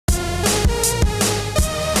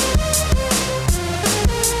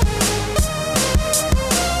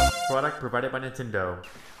provided by Nintendo.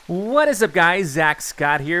 What is up, guys? Zack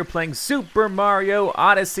Scott here, playing Super Mario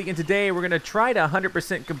Odyssey, and today we're going to try to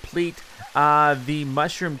 100% complete the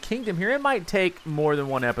Mushroom Kingdom here. It might take more than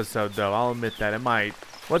one episode, though. I'll admit that. It might.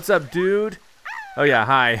 What's up, dude? Oh, yeah,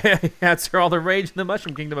 hi. That's all the rage in the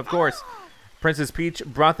Mushroom Kingdom, of course. Princess Peach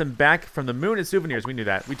brought them back from the moon as souvenirs. We knew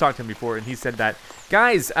that. We talked to him before, and he said that.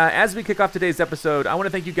 Guys, as we kick off today's episode, I want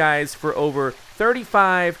to thank you guys for over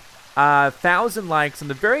 35,000 likes on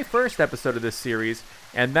the very first episode of this series,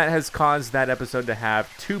 and that has caused that episode to have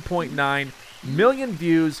 2.9 million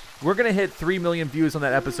views. We're going to hit 3 million views on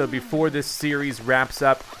that episode before this series wraps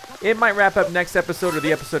up. It might wrap up next episode or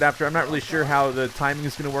the episode after. I'm not really sure how the timing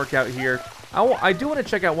is going to work out here. I do want to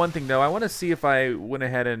check out one thing, though. I want to see if I went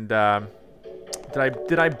ahead and...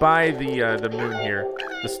 Did I buy the moon here?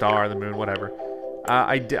 The star, the moon, whatever.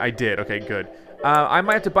 I did. Okay, good. I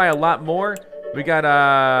might have to buy a lot more. We got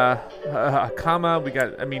a comma. We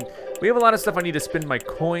got, I mean, we have a lot of stuff I need to spend my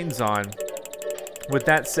coins on. With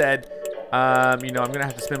that said, you know, I'm gonna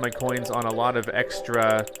have to spend my coins on a lot of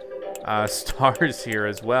extra stars here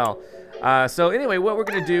as well. So anyway, what we're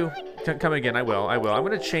gonna do? Come again. I will. I'm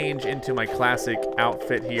gonna change into my classic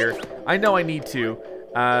outfit here. I know I need to.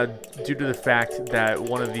 Due to the fact that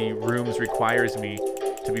one of the rooms requires me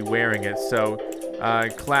to be wearing it. So,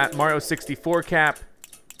 Mario 64 cap.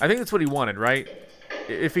 I think that's what he wanted, right?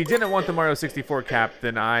 If he didn't want the Mario 64 cap,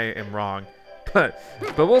 then I am wrong. But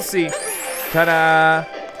we'll see. Ta-da!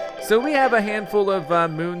 So we have a handful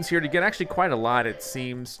of moons here to get. Actually, quite a lot, it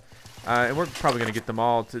seems. And we're probably going to get them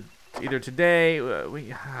all to either today.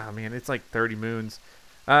 Man, it's like 30 moons.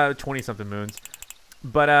 20-something moons.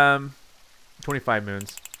 But, 25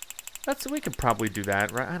 moons. We could probably do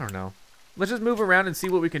that, right? I don't know. Let's just move around and see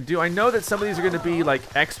what we can do. I know that some of these are going to be like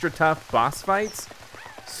extra tough boss fights.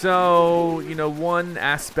 So, you know, one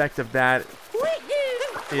aspect of that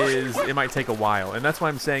is it might take a while. And that's why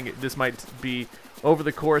I'm saying this might be over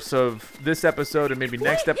the course of this episode and maybe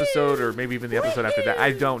next episode or maybe even the episode after that.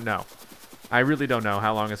 I don't know. I really don't know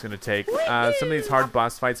how long it's going to take. Some of these hard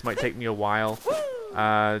boss fights might take me a while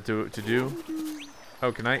to do.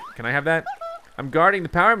 Oh, can I have that? I'm guarding the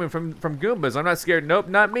power moon from Goombas. I'm not scared. Nope,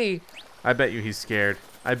 not me. I bet you he's scared.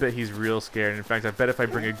 I bet he's real scared. In fact, I bet if I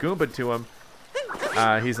bring a Goomba to him,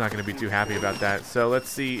 he's not going to be too happy about that. So let's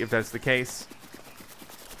see if that's the case.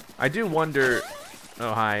 I do wonder...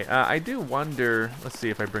 Oh, hi. I do wonder... Let's see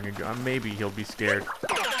if I bring a... maybe he'll be scared.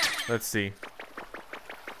 Let's see.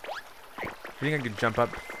 Do you think I could jump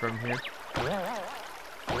up from here?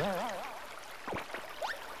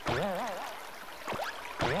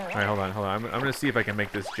 Alright, hold on. I'm gonna see if I can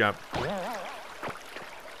make this jump.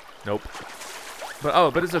 Nope.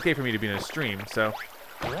 But it's okay for me to be in a stream, so.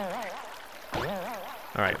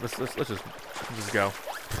 Alright, let's just go.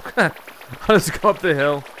 I'll just go up the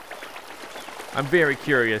hill. I'm very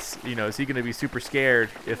curious, you know, is he gonna be super scared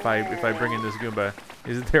if I bring in this Goomba?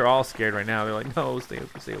 They're all scared right now. They're like, no, stay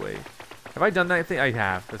away. Have I done that thing? I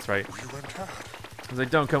have, that's right. I was like,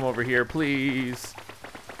 don't come over here, please.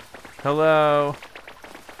 Hello.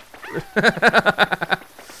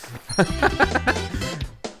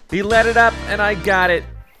 He let it up and I got it.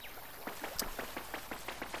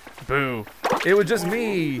 Boo. It was just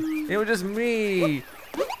me. It was just me.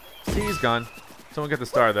 See, he's gone. Someone get the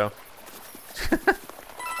star though.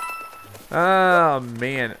 Oh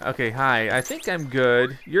man. Okay, hi. I think I'm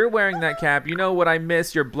good. You're wearing that cap. You know what I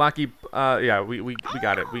miss? Your blocky yeah, we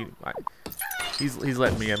got it. He's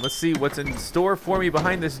letting me in. Let's see what's in store for me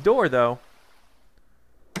behind this door though.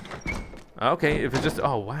 Okay, if it's just...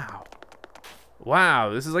 Oh, wow. Wow,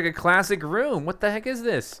 this is like a classic room. What the heck is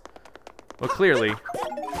this? Well, clearly.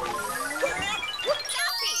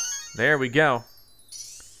 There we go.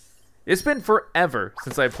 It's been forever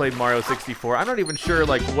since I played Mario 64. I'm not even sure,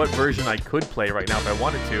 like, what version I could play right now if I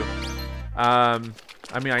wanted to. I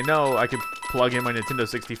mean, I know I could plug in my Nintendo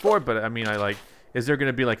 64, but, I mean, is there going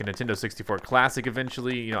to be, like, a Nintendo 64 Classic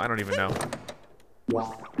eventually? You know, I don't even know.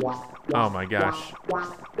 Oh my gosh.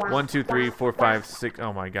 1, 2, 3, 4, 5, 6.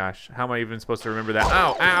 Oh my gosh. How am I even supposed to remember that?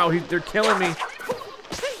 Ow, ow, they're killing me.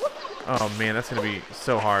 Oh man, that's gonna be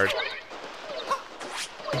so hard.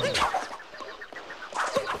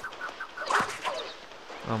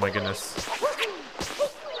 Oh my goodness.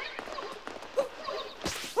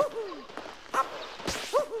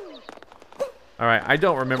 Alright, I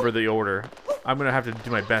don't remember the order. I'm gonna have to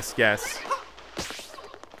do my best guess.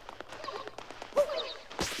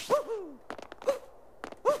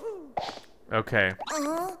 Okay.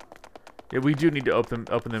 Yeah, we do need to open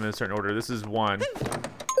them in a certain order. This is 1.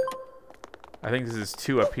 I think this is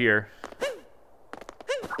 2 up here.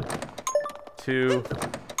 2,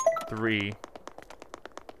 3.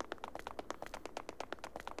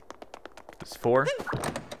 4.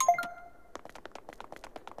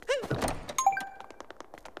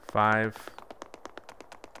 5.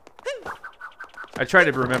 I tried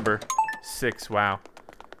to remember. 6. Wow.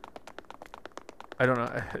 I don't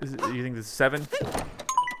know. You think this is 7?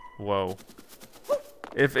 Whoa.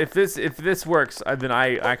 If this works, then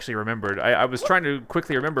I actually remembered. I was trying to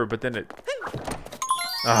quickly remember, but then it.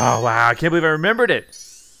 Oh wow! I can't believe I remembered it.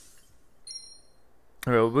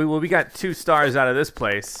 Well, we got 2 stars out of this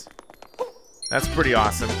place. That's pretty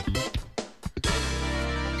awesome.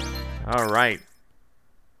 All right.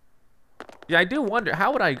 Yeah, I do wonder,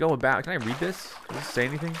 how would I go about... Can I read this? Does this say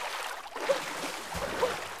anything?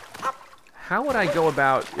 How would I go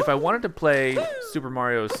about, if I wanted to play Super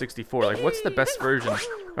Mario 64, like, what's the best version?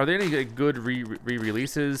 Are there any good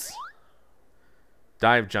re-releases?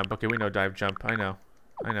 Dive jump. Okay, we know dive jump. I know.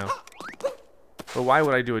 But why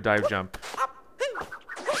would I do a dive jump?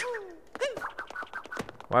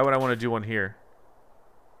 Why would I want to do one here?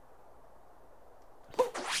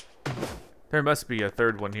 There must be a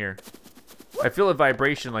third one here. I feel a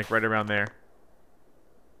vibration like right around there.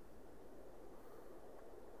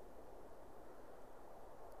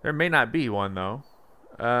 There may not be one though.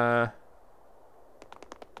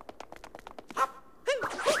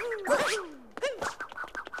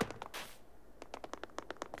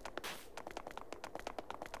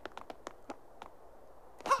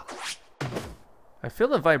 I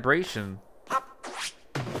feel a vibration.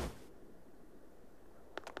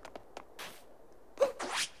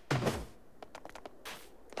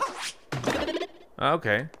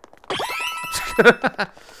 Okay.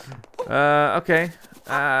 Okay.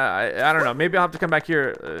 I don't know. Maybe I'll have to come back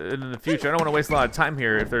here in the future. I don't want to waste a lot of time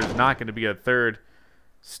here if there's not going to be a third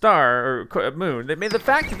star or moon. The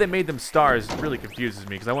fact that they made them stars really confuses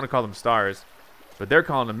me because I want to call them stars, but they're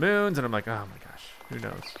calling them moons, and I'm like, oh my gosh, who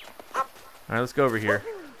knows? All right, let's go over here.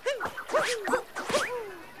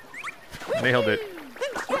 Nailed it.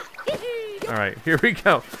 All right, here we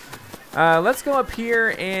go. Let's go up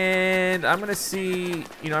here, and I'm gonna see.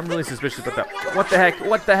 You know, I'm really suspicious about that. What the heck?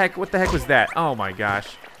 What the heck? What the heck was that? Oh my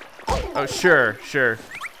gosh. Oh, sure.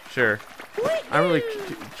 I'm really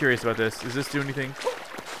curious about this. Does this do anything?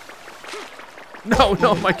 No,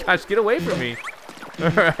 my gosh, get away from me. All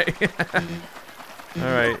right. All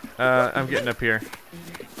right. I'm getting up here.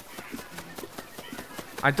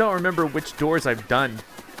 I don't remember which doors I've done.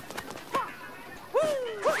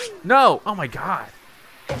 No! Oh my god.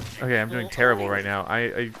 Okay, I'm doing terrible right now.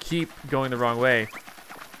 I keep going the wrong way.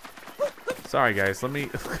 Sorry guys, let me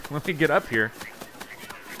get up here.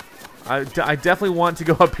 I definitely want to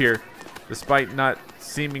go up here, despite not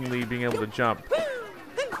seemingly being able to jump.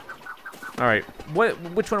 All right,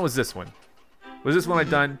 which one was this one? Was this one I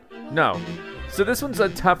done? No. So this one's a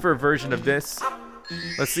tougher version of this.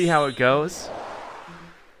 Let's see how it goes.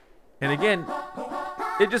 And again,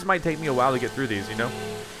 it just might take me a while to get through these, you know?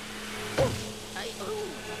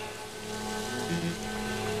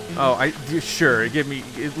 Oh, sure. It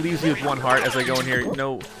leaves me with 1 heart as I go in here.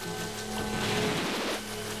 No.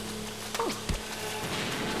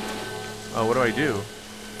 Oh, what do I do?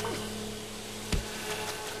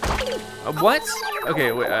 What?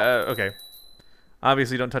 Okay, wait, okay.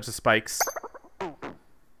 Obviously, don't touch the spikes.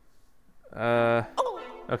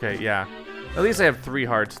 Okay, yeah. At least I have 3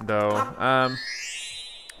 hearts, though.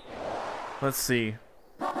 Let's see.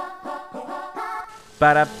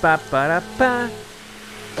 Ba-da-ba-ba-da-ba.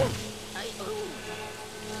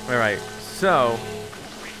 Alright, so...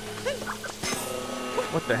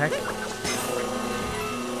 What the heck?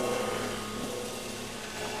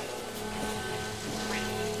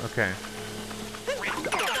 Okay.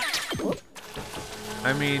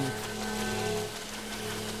 I mean...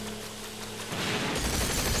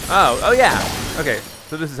 Oh yeah! Okay,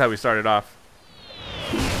 so this is how we started off.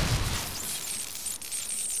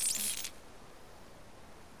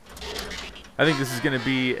 I think this is going to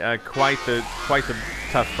be quite the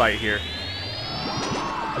tough fight here.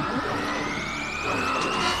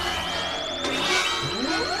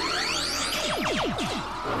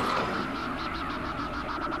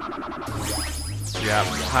 Yeah.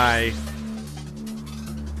 Hi.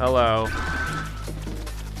 Hello.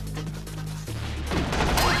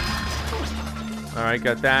 All right,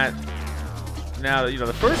 got that. Now, you know,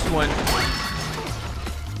 the first one.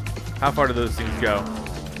 How far do those things go?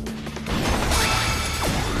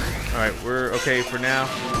 All right, we're okay for now.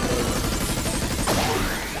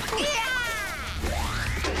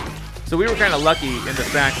 So we were kind of lucky in the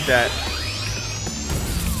fact that...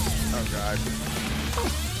 Oh, God.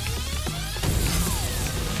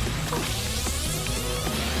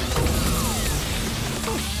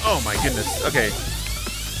 Oh, my goodness. Okay.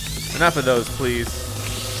 Enough of those, please.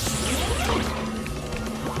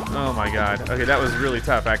 Oh my god. Okay, that was really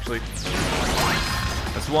tough, actually.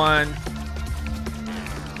 That's 1. 2.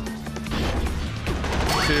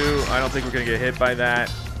 I don't think we're gonna get hit by that.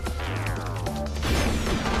 3.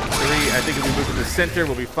 I think if we move to the center,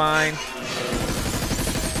 we'll be fine.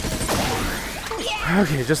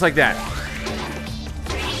 Okay, just like that.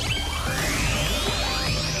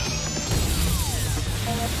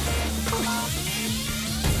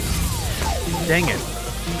 Dang it.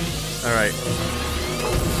 Alright.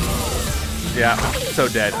 Yeah, I'm so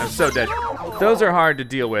dead. I'm so dead. Those are hard to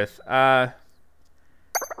deal with. I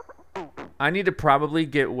need to probably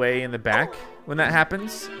get way in the back when that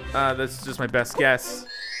happens. That's just my best guess.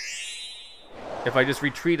 If I just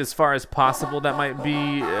retreat as far as possible, that might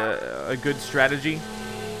be a good strategy.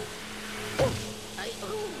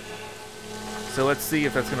 So let's see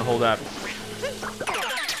if that's gonna hold up.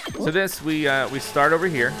 So this, we start over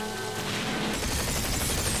here.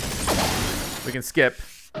 We can skip,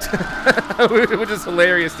 which is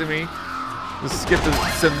hilarious to me. Let's skip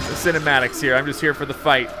some cinematics here. I'm just here for the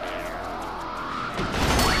fight.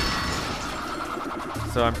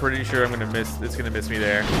 So I'm pretty sure I'm gonna miss. It's gonna miss me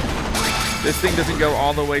there. This thing doesn't go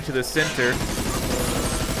all the way to the center.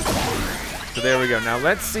 So there we go. Now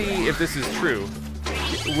let's see if this is true.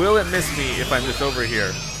 Will it miss me if I'm just over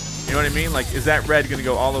here? You know what I mean? Like, is that red gonna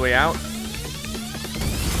go all the way out?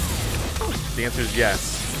 The answer is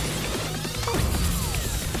yes.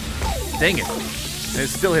 Dang it. And it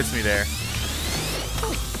still hits me there.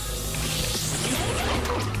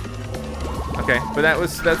 Okay, but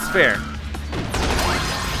that's fair.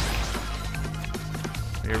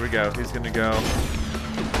 Here we go. He's gonna go.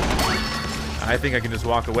 I think I can just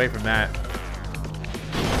walk away from that.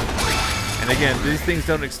 And again, these things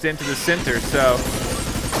don't extend to the center, so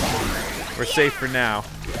we're safe for now.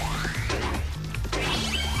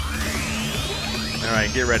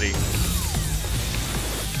 Alright, get ready.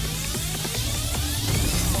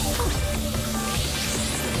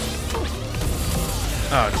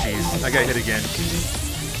 Oh, jeez. I got hit again.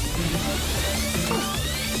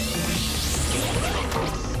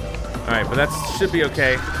 Alright, but that should be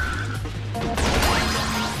okay.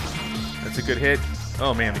 That's a good hit.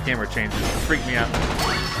 Oh, man, the camera changes. It freaked me out.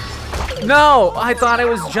 No! I thought I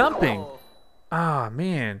was jumping. Ah, oh,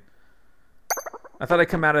 man. I thought I'd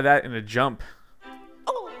come out of that in a jump.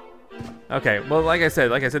 Okay, well, like I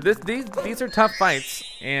said, these are tough fights,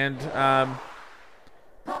 and, you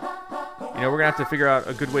know, we're gonna have to figure out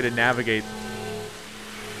a good way to navigate.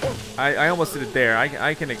 I almost did it there.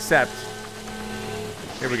 I can accept.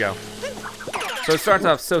 Here we go. So it starts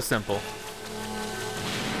off so simple.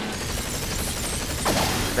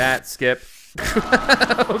 That, skip.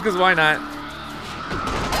 Because why not?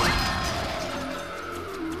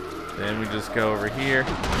 Then we just go over here.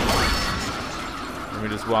 And we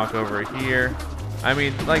just walk over here. I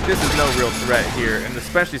mean, like, this is no real threat here, and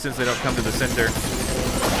especially since they don't come to the center.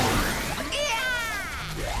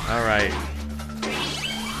 Alright.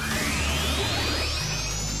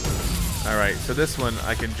 Alright, so this one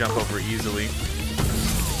I can jump over easily.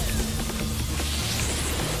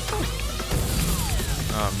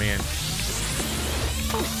 Oh, man.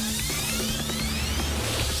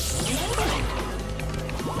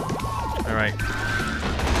 Alright.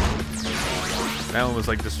 That one was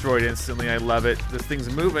like destroyed instantly. I love it. This thing's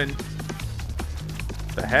moving.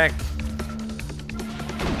 The heck?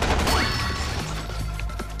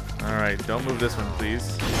 Alright, don't move this one,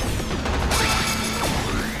 please.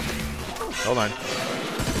 Hold on.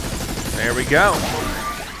 There we go.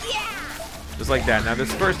 Just like that. Now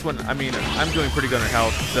this first one, I mean, I'm doing pretty good on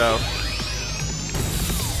health, so,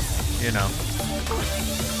 you know.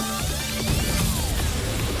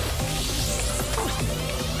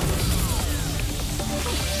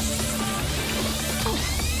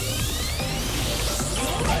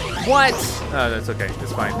 What? Oh, that's okay.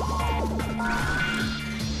 It's fine.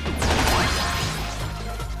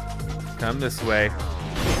 Come this way.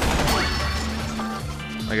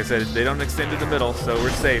 Like I said, they don't extend to the middle, so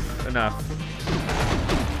we're safe enough.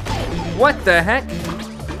 What the heck?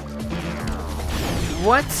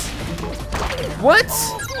 What? What?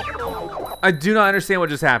 I do not understand what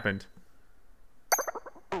just happened.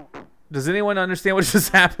 Does anyone understand what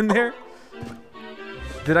just happened there?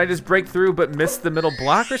 Did I just break through but miss the middle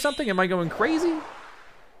block or something? Am I going crazy?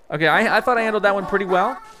 Okay, I thought I handled that one pretty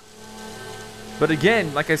well. But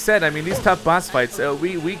again, like I said, I mean, these tough boss fights,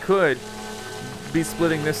 we could be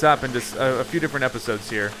splitting this up into a few different episodes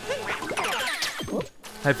here.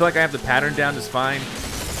 I feel like I have the pattern down just fine.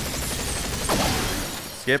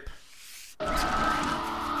 Skip.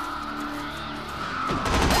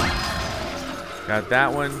 Got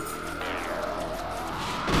that one.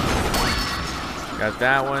 Got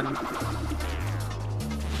that one.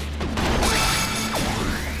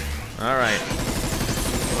 All right.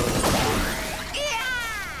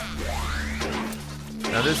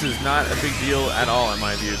 Now this is not a big deal at all in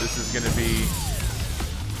my view. This is going to be...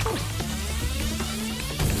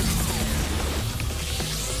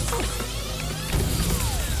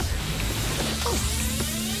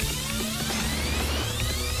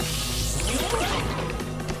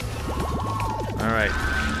 All right.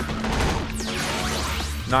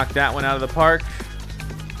 Knock that one out of the park.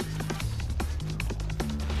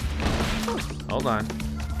 Hold on.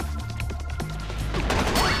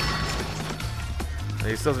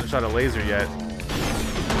 He still hasn't shot a laser yet.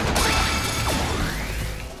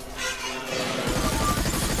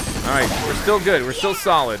 Alright, we're still good. We're still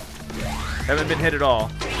solid. Haven't been hit at all.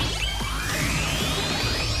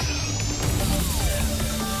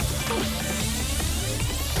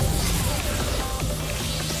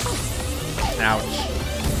 Ouch.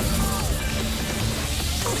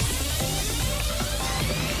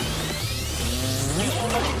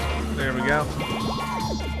 There we go.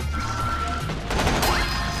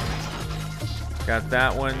 Got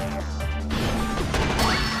that one.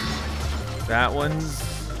 That one's...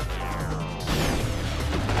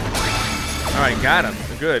 Alright, got him.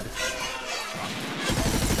 Good.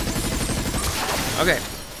 Okay,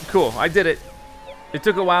 cool. I did it. It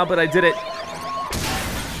took a while, but I did it.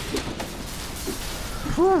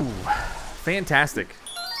 Whew. Fantastic.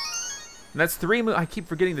 And that's 3 moons. I keep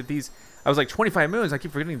forgetting that these... I was like 25 moons. I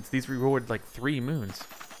keep forgetting that these reward like 3 moons.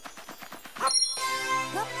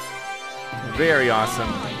 Very awesome.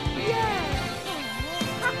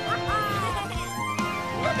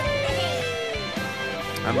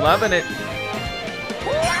 I'm loving it.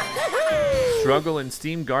 Struggle in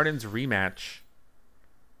Steam Gardens rematch.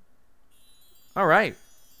 All right.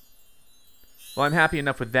 Well, I'm happy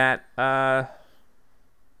enough with that.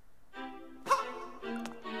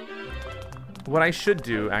 What I should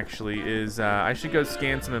do, actually, is I should go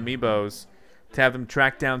scan some amiibos to have them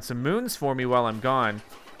track down some moons for me while I'm gone.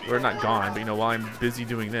 Or not gone, but, you know, while I'm busy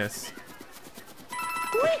doing this.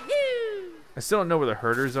 I still don't know where the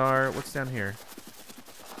herders are. What's down here?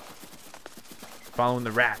 Following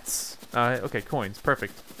the rats. Okay, coins.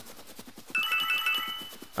 Perfect.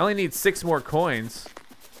 I only need 6 more coins.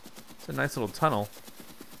 It's a nice little tunnel.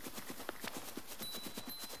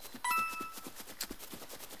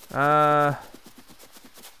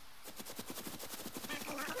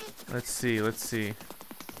 Let's see, let's see.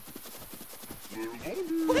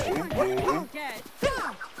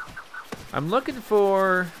 I'm looking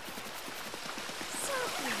for...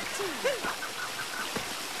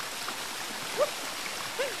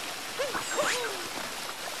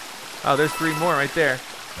 Oh, there's 3 more right there.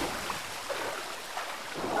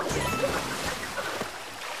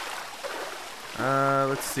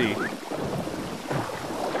 Let's see.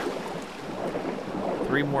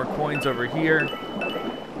 3 more coins over here.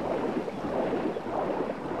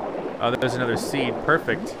 Oh, there's another seed.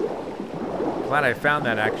 Perfect. Glad I found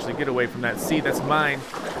that, actually. Get away from that seed. That's mine.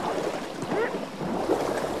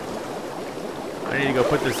 I need to go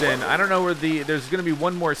put this in. I don't know where the... There's going to be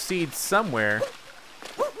 1 more seed somewhere.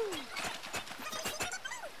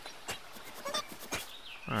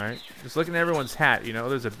 Alright. Just looking at everyone's hat, you know.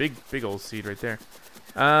 There's a big old seed right there.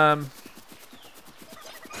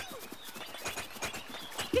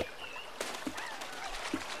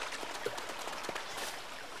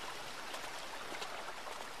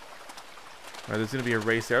 Or there's going to be a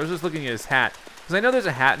race there. I was just looking at his hat. Because I know there's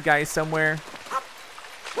a hat guy somewhere.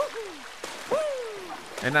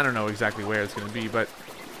 And I don't know exactly where it's going to be, but...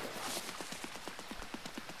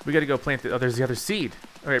 We got to go plant the... Oh, there's the other seed.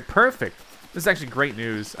 Alright, perfect. This is actually great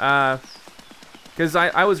news. Because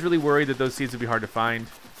I was really worried that those seeds would be hard to find.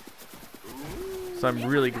 So I'm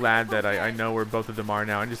really glad that I know where both of them are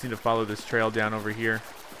now. I just need to follow this trail down over here.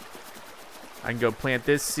 I can go plant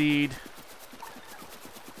this seed.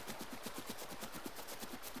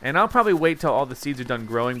 And I'll probably wait till all the seeds are done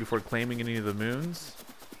growing before claiming any of the moons.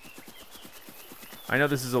 I know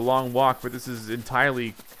this is a long walk, but this is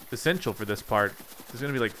entirely essential for this part. There's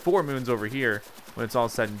going to be like 4 moons over here when it's all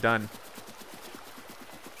said and done.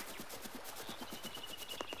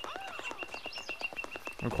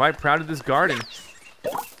 I'm quite proud of this garden.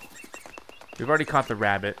 We've already caught the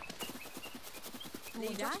rabbit. You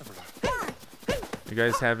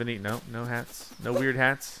guys have any? No, no hats? No weird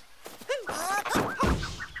hats?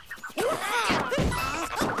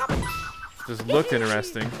 Just looked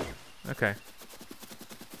interesting. Okay.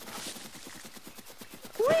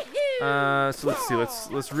 So let's see.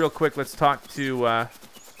 Let's real quick. Let's talk to.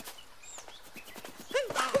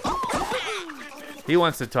 He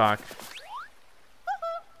wants to talk.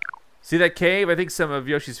 See that cave? I think some of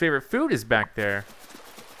Yoshi's favorite food is back there.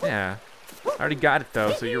 Yeah. I already got it,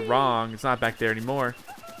 though, so you're wrong. It's not back there anymore.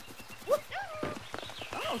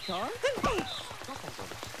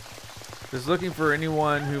 Just looking for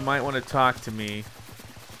anyone who might want to talk to me.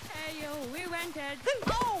 Hey, we rented.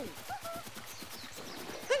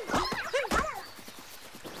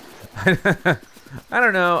 I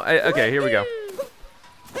don't know. Okay, here we go.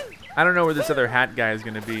 I don't know where this other hat guy is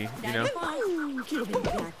going to be, you know?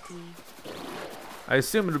 I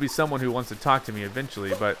assume it'll be someone who wants to talk to me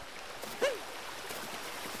eventually, but...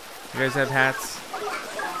 You guys have hats?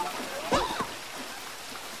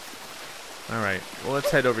 Alright, well, let's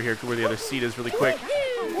head over here to where the other seat is really quick.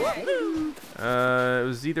 It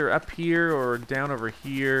was either up here or down over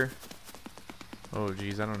here. Oh,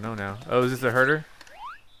 geez, I don't know now. Oh, is this the herder?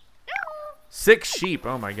 6 sheep,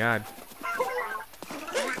 oh my god.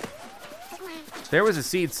 There was a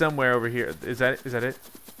seed somewhere over here. Is that it?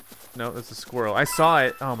 No, that's a squirrel. I saw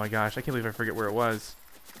it. Oh my gosh, I can't believe I forget where it was.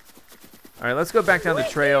 Alright, let's go back down the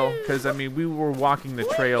trail, because, I mean, we were walking the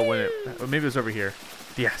trail when it... Oh, maybe it was over here.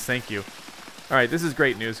 Yes, thank you. Alright, this is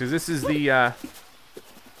great news, because this is the,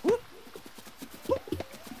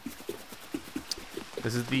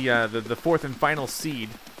 This is the fourth and final seed.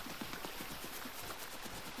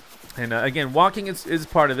 And, again, walking is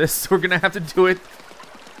part of this, so we're going to have to do it.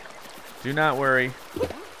 Do not worry.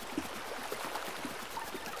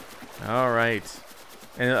 Alright.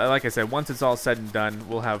 And like I said, once it's all said and done,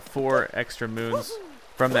 we'll have 4 extra moons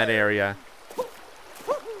from that area.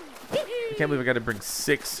 I can't believe I got to bring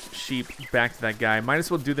 6 sheep back to that guy. Might as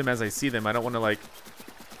well do them as I see them. I don't want to, like,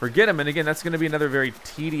 forget them. And again, that's going to be another very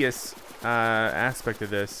tedious aspect of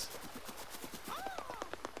this.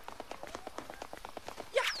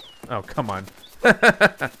 Oh, come on.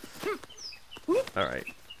 Alright.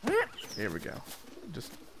 Here we go.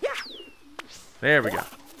 Just... There we go.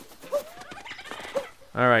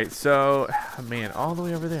 Alright, so... Oh, man, all the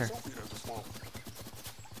way over there.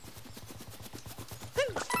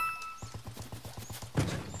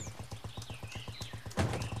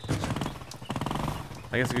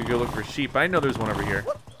 I guess I could go look for sheep. I know there's one over here.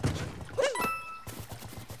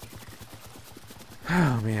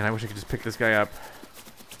 Oh, man, I wish I could just pick this guy up.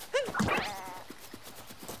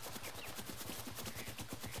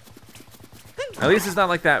 At least it's not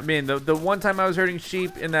like that. Man, the one time I was herding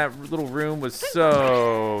sheep in that little room was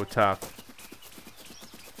so tough.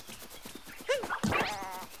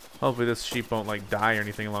 Hopefully this sheep won't, like, die or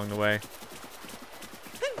anything along the way.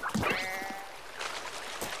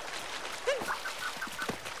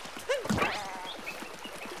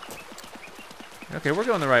 Okay, we're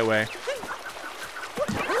going the right way.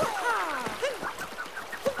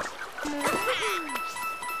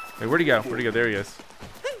 Wait, where'd he go? Where'd he go? There he is.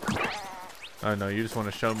 Oh, no, you just want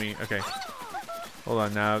to show me. Okay. Hold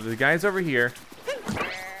on now. The guy's over here.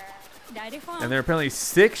 And there are apparently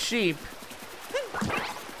 6 sheep.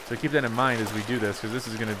 So keep that in mind as we do this, because this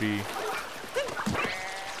is going to be...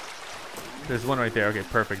 There's one right there. Okay,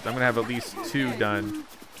 perfect. I'm going to have at least 2 done.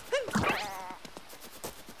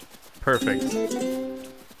 Perfect. And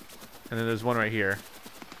then there's one right here.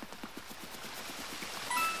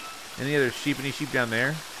 Any other sheep? Any sheep down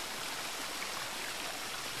there?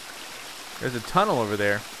 There's a tunnel over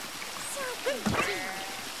there.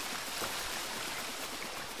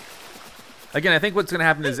 Again, I think what's going to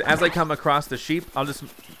happen is as I come across the sheep, I'll just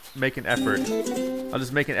make an effort. I'll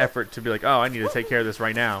just make an effort to be like, oh, I need to take care of this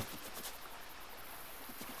right now.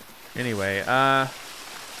 Anyway, let's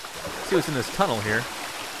see what's in this tunnel here.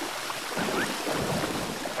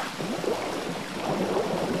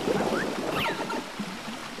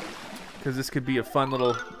 Because this could be a fun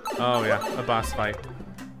little... Oh, yeah, a boss fight.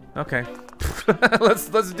 Okay.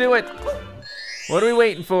 let's do it. What are we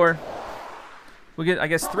waiting for? We'll get, I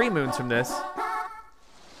guess, 3 moons from this.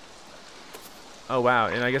 Oh, wow.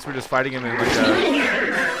 And I guess we're just fighting him in like a...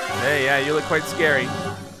 Hey, yeah, you look quite scary.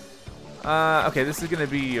 Okay, this is going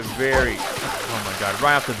to be a very... Oh, my God.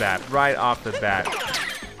 Right off the bat. Right off the bat.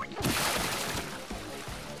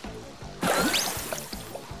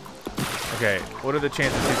 Okay, what are the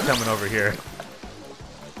chances he's coming over here?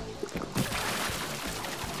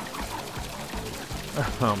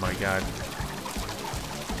 Oh my god.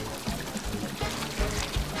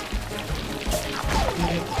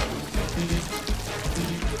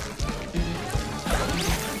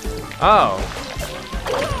 Oh.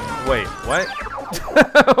 Wait, what?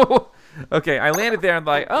 Okay, I landed there and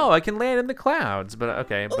like, oh, I can land in the clouds. But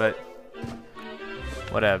okay, but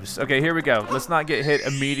whatevs. Okay, here we go. Let's not get hit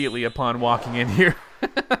immediately upon walking in here.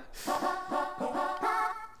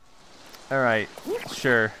 Alright,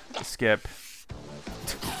 sure. Skip.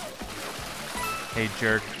 Hey,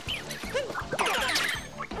 jerk.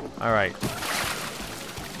 All right.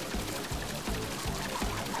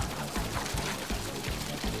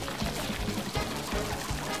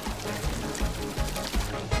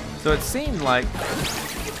 So it seemed like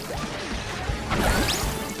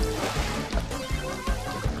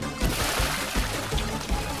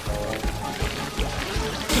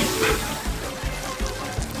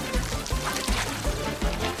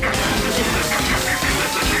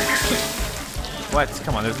what?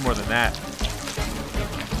 Come on, there's more than that.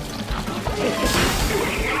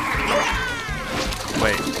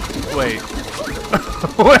 Wait. Wait.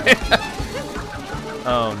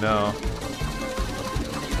 Oh no.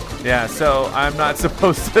 Yeah, so I'm not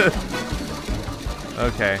supposed to.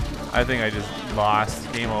 Okay, I think I just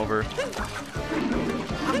lost. Game over.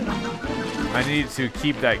 I need to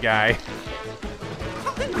keep that guy.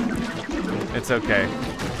 It's okay.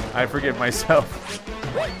 I forgive myself.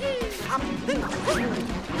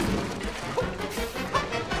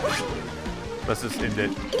 Let's just end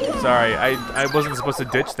it. Sorry, I wasn't supposed to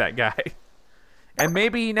ditch that guy. And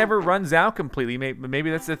maybe he never runs out completely.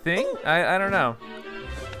 Maybe that's the thing? I don't know.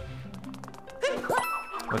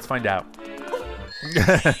 Let's find out.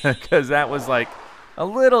 Because that was like a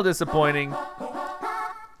little disappointing.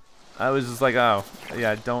 I was just like, oh,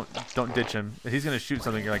 yeah, don't ditch him. He's gonna shoot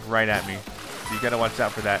something like right at me. So you gotta watch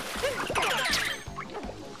out for that.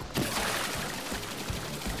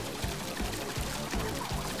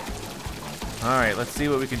 All right, let's see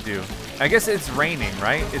what we can do. I guess it's raining,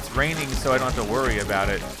 right? It's raining, so I don't have to worry about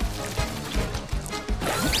it.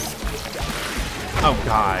 Oh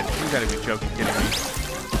God, you gotta be joking, kidding me.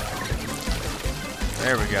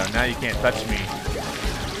 There we go. Now you can't touch me.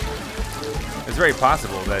 It's very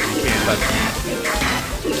possible that you can't touch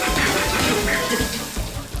me.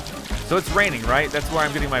 So it's raining, right? That's where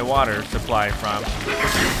I'm getting my water supply from.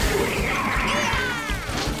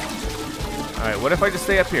 All right, what if I just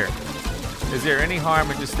stay up here? Is there any harm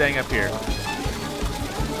in just staying up here?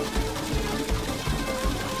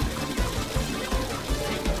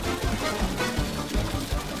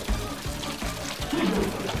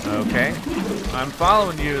 Okay. I'm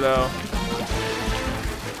following you, though.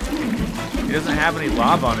 He doesn't have any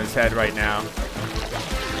lava on his head right now.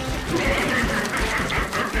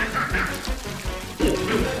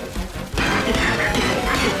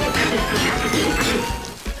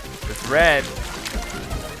 It's red.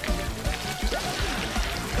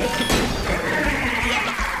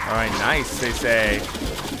 All right, nice, they say.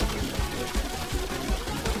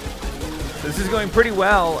 This is going pretty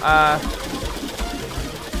well.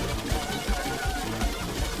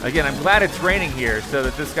 Again, I'm glad it's raining here so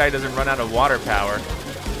that this guy doesn't run out of water power.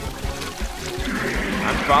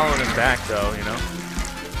 I'm following him back though, you know.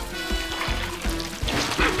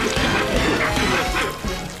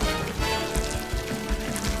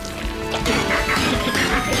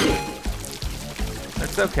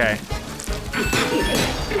 That's okay.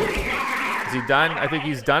 Is he done? I think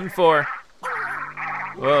he's done for.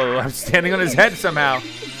 Whoa, I'm standing on his head somehow.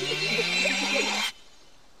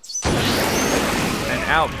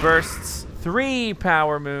 Out bursts 3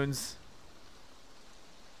 power moons.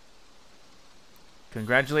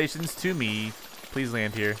 Congratulations to me. Please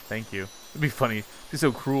land here. Thank you. It'd be funny. It'd be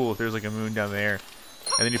so cruel if there's like a moon down there.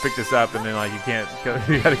 And then you pick this up and then like you can't go.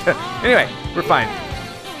 You gotta go. Anyway, we're fine.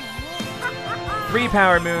 3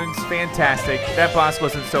 power moons. Fantastic. That boss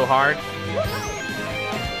wasn't so hard.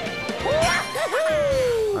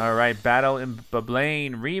 All right, Battle in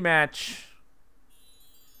Bablaine rematch.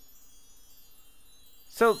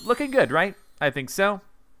 So, looking good, right? I think so.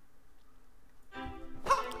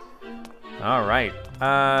 All right.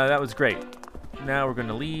 That was great. Now we're going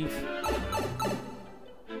to leave.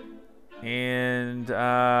 And,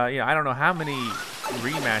 yeah, I don't know how many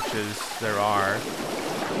rematches there are.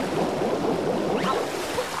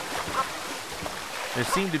 There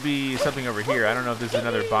seemed to be something over here. I don't know if this is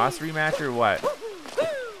another boss rematch or what.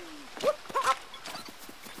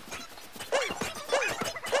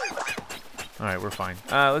 All right, we're fine.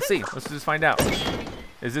 Let's see. Let's just find out.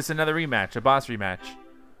 Is this another rematch? A boss rematch?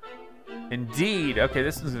 Indeed. Okay,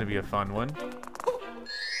 this is going to be a fun one.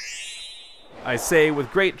 I say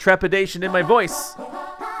with great trepidation in my voice.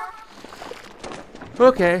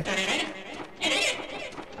 Okay.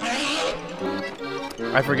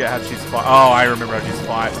 I forget how she's fought. Oh, I remember how she's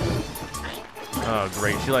fought. Oh,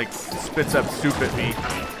 great. She, like, spits up soup at me.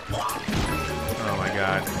 Oh, my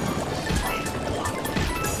God.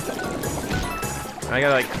 I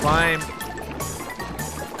gotta like climb.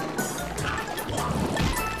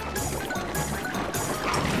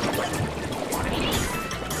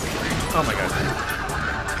 Oh my God.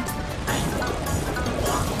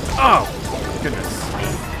 Oh, goodness.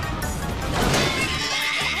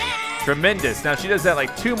 Tremendous. Now she does that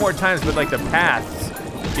like 2 more times, but like the paths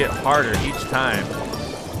get harder each time.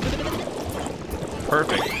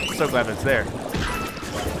 Perfect. So glad it's there.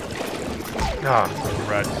 Oh,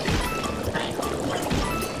 run.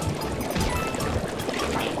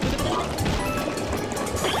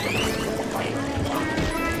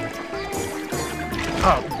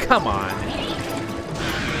 Oh, come on.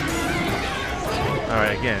 All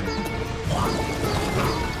right, again.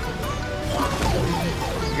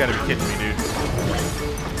 You gotta be kidding me, dude.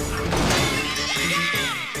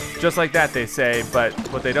 Just like that, they say, but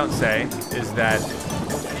what they don't say is that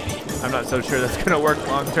I'm not so sure that's gonna work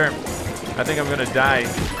long term. I think I'm gonna die.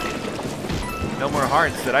 No more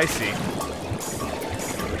hearts that I see.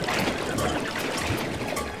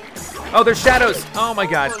 Oh, there's shadows! Oh my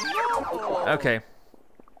god. Okay.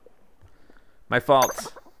 My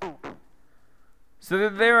fault. So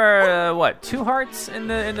there are what? 2 hearts in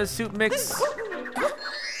the soup mix.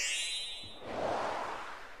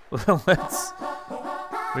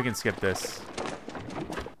 We can skip this.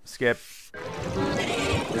 Skip.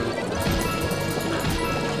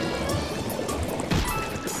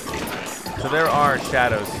 So there are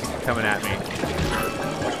shadows coming at me.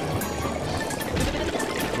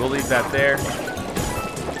 We'll leave that there.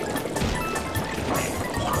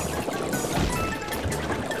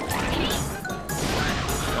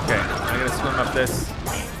 Okay, I gotta swim up this.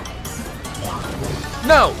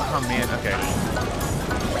 No! Oh man, okay.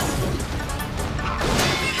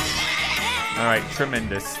 Alright,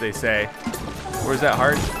 tremendous, they say. Where's that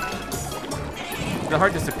heart? Did the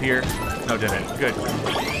heart disappear? No, it didn't. Good.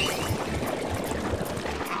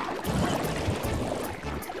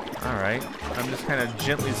 Alright, I'm just kind of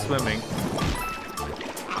gently swimming.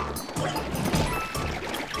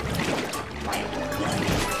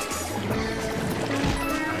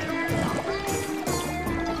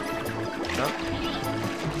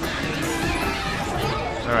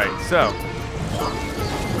 Alright, so.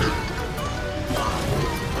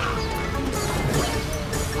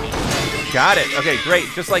 Got it. Okay, great.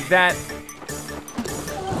 Just like that.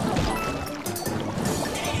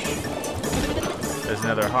 There's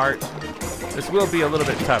another heart. This will be a little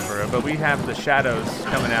bit tougher, but we have the shadows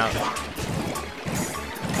coming out.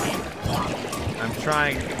 I'm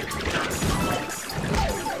trying.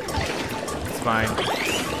 It's fine.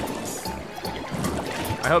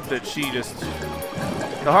 I hope that she just...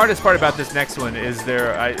 The hardest part about this next one is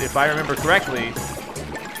if I remember correctly,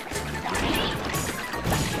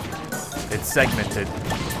 it's segmented.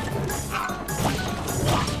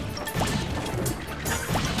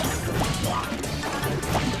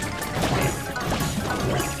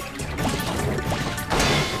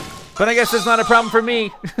 But I guess it's not a problem for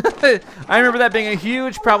me. I remember that being a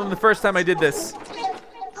huge problem the first time I did this.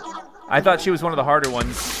 I thought she was one of the harder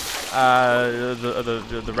ones,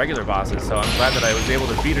 the regular bosses, so I'm glad that I was able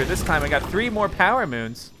to beat her. This time I got 3 more power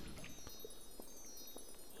moons.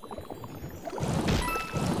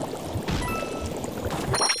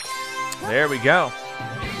 There we go.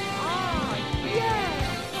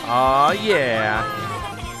 Aw, yeah.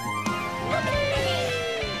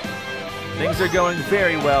 Things are going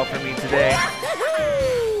very well for me today.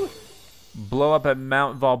 Blow up at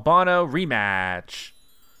Mount Valbano rematch.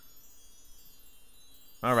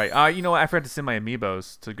 All right. You know what? I forgot to send my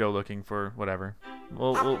amiibos to go looking for whatever.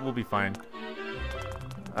 We'll be fine.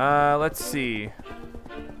 Let's see.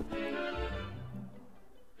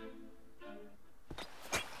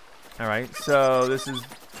 All right. So this is.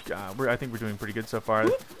 I think we're doing pretty good so far.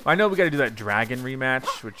 I know we got to do that dragon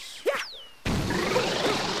rematch, which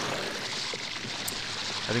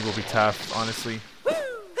I think will be tough, honestly.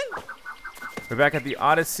 We're back at the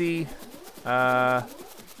Odyssey.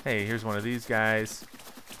 Hey, here's one of these guys.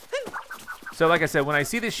 So, like I said, when I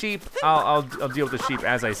see the sheep, I'll deal with the sheep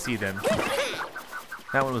as I see them.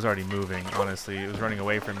 That one was already moving, honestly. It was running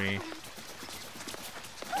away from me.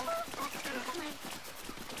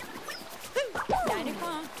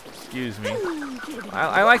 Excuse me.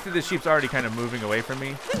 I like that the sheep's already kind of moving away from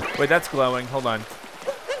me. Wait, that's glowing. Hold on.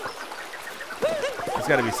 There's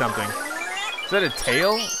got to be something. Is that a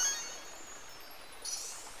tail?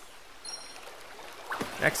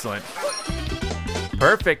 Excellent.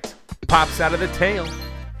 Perfect. Pops out of the tail.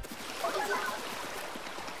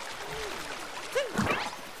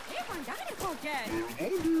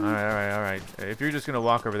 All right. If you're just gonna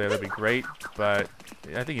walk over there, that'd be great. But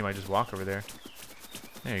I think you might just walk over there.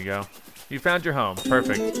 There you go. You found your home.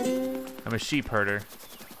 Perfect. I'm a sheep herder.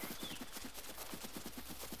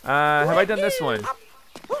 Have I done this one?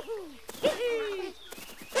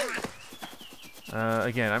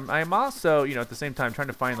 Again, I'm also, at the same time trying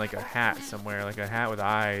to find like a hat somewhere, like a hat with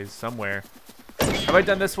eyes somewhere. Have I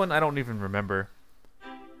done this one? I don't even remember.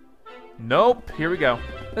 Nope. Here we go.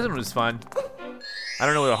 This one was fun. I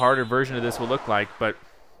don't know what a harder version of this will look like, but...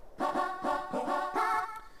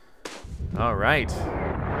 All right.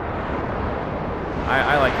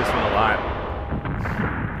 I like this one a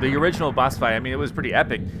lot. The original boss fight, I mean, it was pretty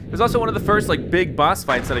epic. It was also one of the first, like, big boss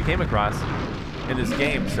fights that I came across in this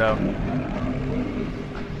game, so...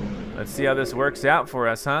 Let's see how this works out for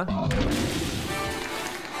us, huh?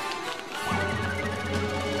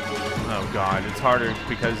 Oh god, it's harder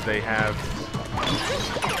because they have...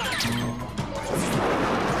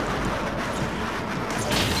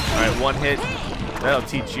 Alright, one hit. That'll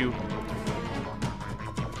teach you.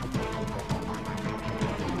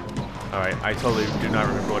 Alright, I totally do not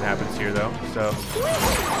remember what happens here though, so...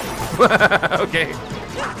 Okay.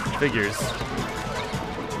 Figures.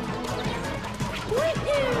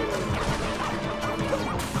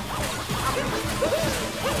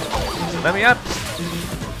 Let me up.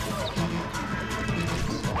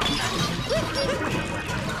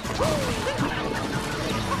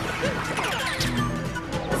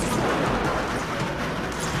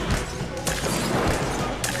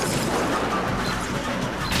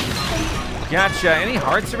 Gotcha. Any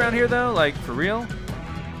hearts around here though? Like for real?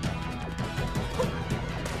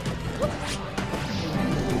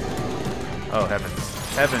 Oh heavens.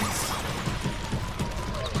 Heavens.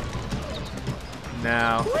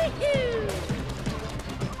 Now.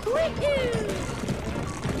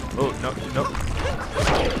 Oh, no, nope.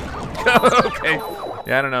 Okay.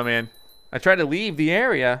 Yeah, I don't know, man. I tried to leave the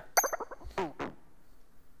area.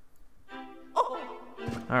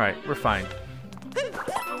 Alright, we're fine.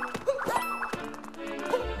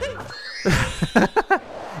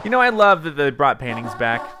 You know, I love that they brought paintings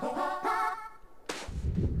back.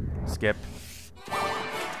 Skip.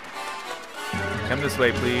 Come this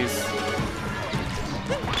way, please.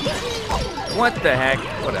 What the heck?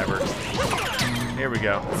 Whatever. Here we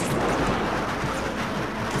go.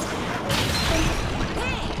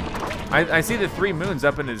 I see the 3 moons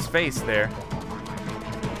up in his face there.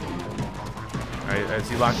 Alright, is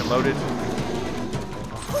he locked and loaded?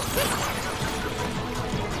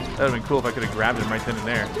 That would have been cool if I could have grabbed him right then and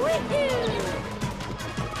there.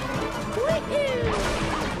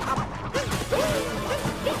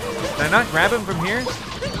 Can I not grab him from here?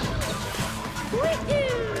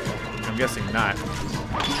 I'm guessing not.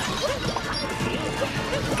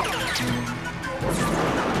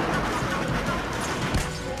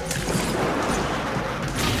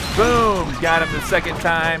 Boom! Got him the second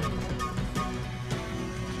time.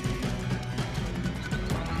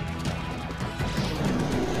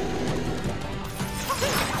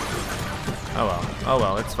 Oh well. Oh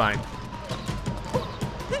well, it's fine.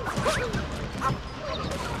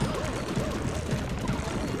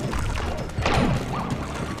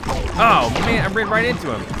 Oh man, I ran right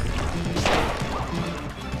into him.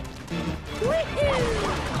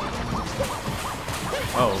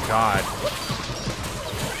 Oh god.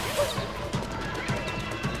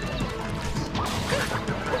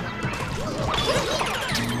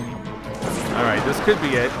 Alright, this could be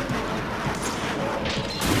it.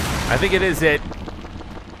 I think it is it.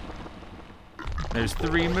 There's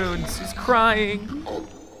 3 moons. He's crying.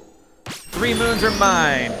 3 moons are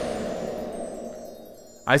mine.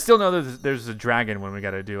 I still know that there's a dragon one we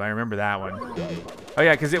gotta do. I remember that one. Oh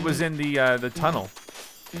yeah, because it was in the tunnel.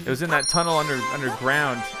 It was in that tunnel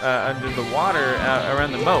underground, under the water,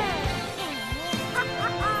 around the moat.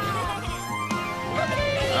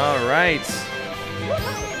 All right.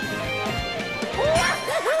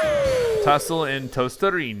 Tussle and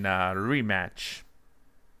Tostarina rematch.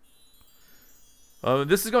 Oh,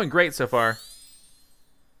 this is going great so far.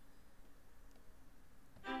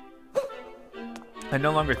 I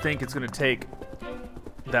no longer think it's going to take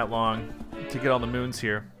that long to get all the moons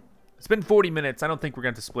here. It's been 40 minutes. I don't think we're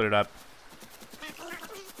going to split it up.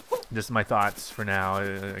 Just my thoughts for now.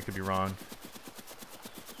 I could be wrong.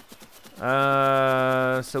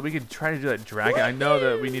 So we could try to do that dragon. I know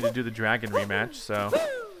that we need to do the dragon rematch, so...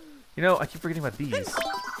 You know, I keep forgetting about these.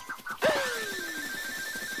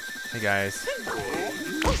 Hey guys.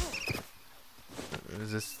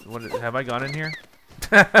 Is this... What? Have I gone in here?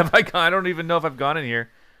 Have I gone? I don't even know if I've gone in here.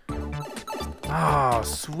 Oh,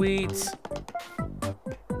 sweet.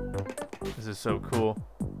 This is so cool.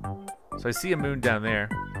 So I see a moon down there.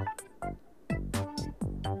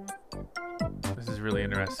 This is really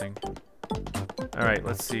interesting. All right,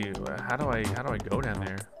 let's see. How do I go down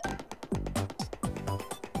there?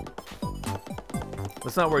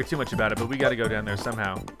 Let's not worry too much about it, but we got to go down there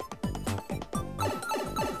somehow.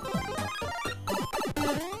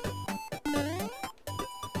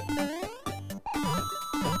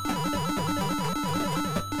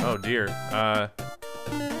 dear.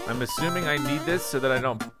 I'm assuming I need this so that I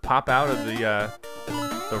don't pop out of the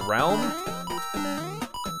realm?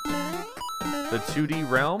 The 2D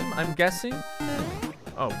realm, I'm guessing?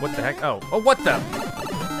 Oh, what the heck? Oh, what the?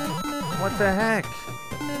 What the heck?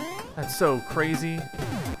 That's so crazy.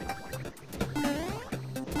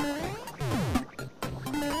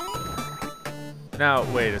 Now,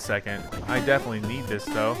 wait a second. I definitely need this,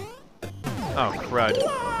 though. Oh, crud.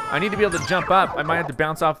 I need to be able to jump up. I might have to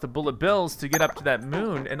bounce off the bullet bills to get up to that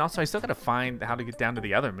moon. And also, I still gotta find how to get down to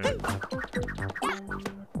the other moon.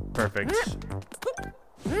 Perfect.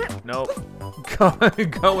 Nope.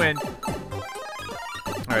 Go in.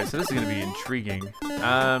 Alright, so this is gonna be intriguing.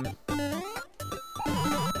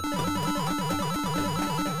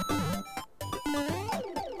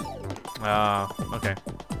 Okay.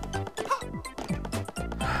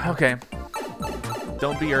 Okay.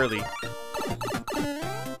 Don't be early.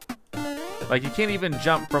 Like, you can't even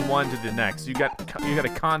jump from one to the next. You gotta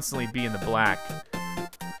constantly be in the black.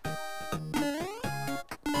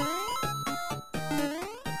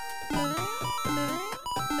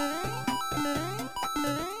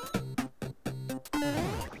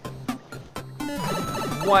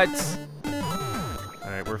 What?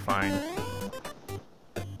 Alright, we're fine.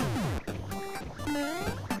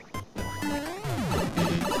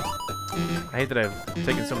 I hate that I've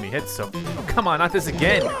taken so many hits, so... Oh, come on, not this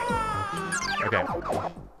again! Okay.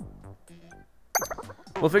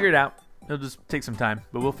 We'll figure it out. It'll just take some time,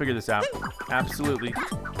 but we'll figure this out. Absolutely.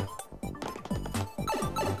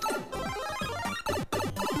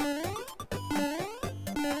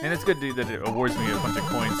 And it's good that it awards me a bunch of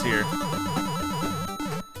coins here.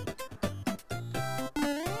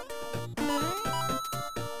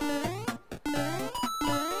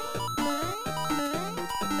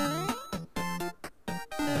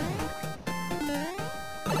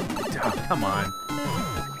 Oh, come on.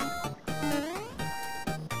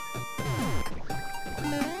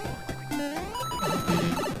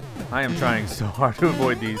 I am trying so hard to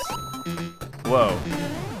avoid these. Whoa.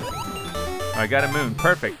 I got a moon.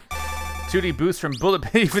 Perfect. 2D boost from bullet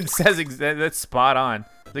bill even says that's spot on.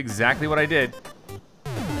 That's exactly what I did.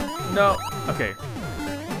 No. Okay.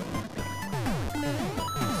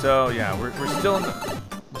 So yeah, we're still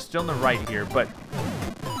in the right here, but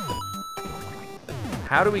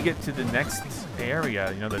how do we get to the next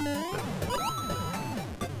area? You know,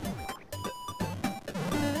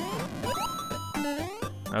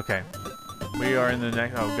 okay. We are in the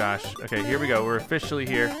next. Oh gosh. Okay, here we go. We're officially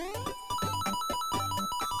here.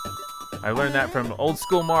 I learned that from old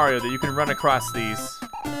school Mario that you can run across these.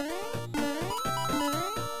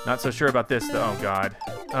 Not so sure about this though. Oh god.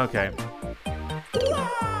 Okay.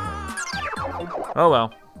 Oh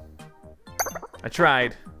well. I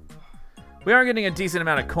tried. We are getting a decent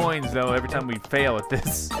amount of coins though every time we fail at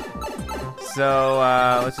this. So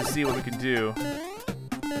let's just see what we can do.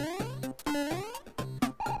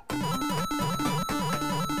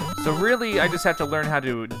 So really, I just have to learn how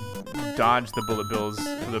to dodge the bullet bills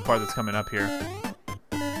for the part that's coming up here.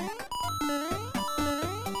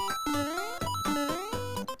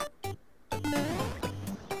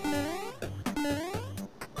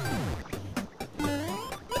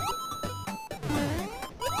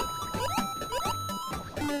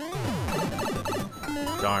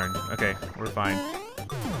 Darn. Okay, we're fine.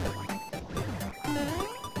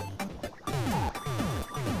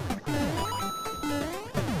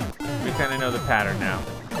 We kind of know the pattern now.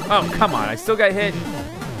 Oh, come on. I still got hit.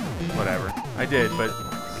 Whatever. I did, but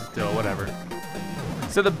still, whatever.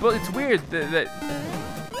 So it's weird that...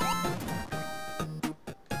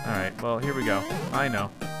 Alright, well, here we go. I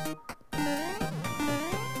know.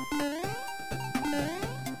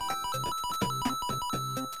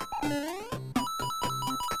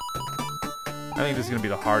 I think this is going to be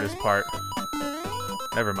the hardest part.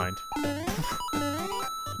 Never mind.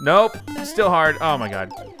 Nope. Still hard. Oh my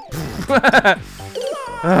god.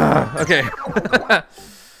 Okay.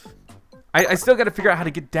 I still got to figure out how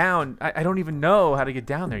to get down. I don't even know how to get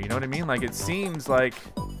down there. You know what I mean? Like, it seems like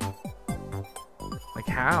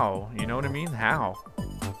how? You know what I mean? How?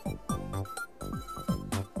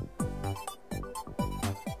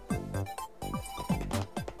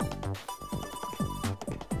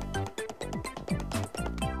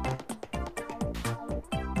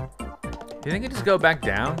 Do you think I just go back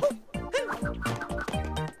down?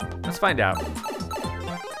 Let's find out.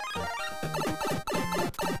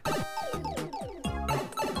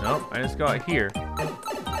 Nope, I just go out here.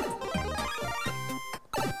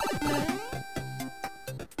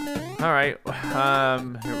 All right,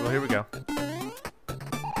 here we go.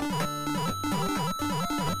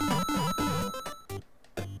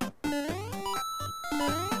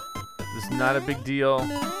 not a big deal.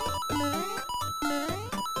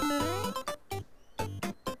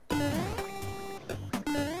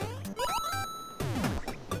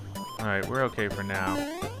 Alright, we're okay for now.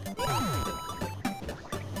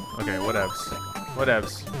 Okay, whatevs.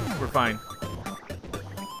 Whatevs. We're fine.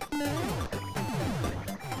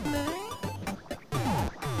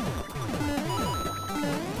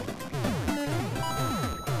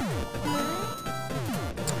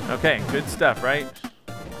 Okay, good stuff, right?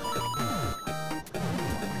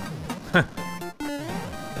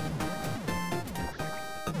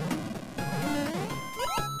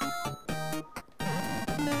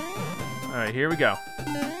 Alright, here we go.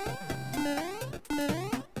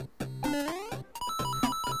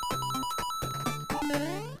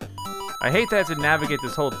 I hate that I have to navigate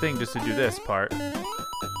this whole thing just to do this part.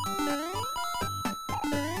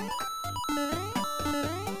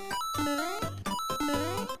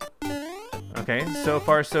 Okay, so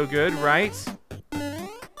far so good, right?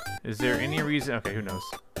 Is there any reason? Okay, who knows?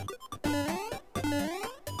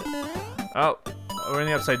 Oh, we're in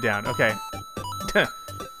the upside down. Okay.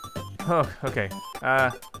 Oh, okay.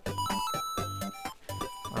 Oh,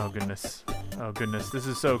 goodness. Oh, goodness. This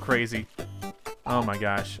is so crazy. Oh, my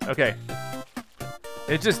gosh. Okay.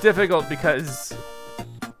 It's just difficult because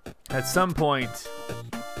at some point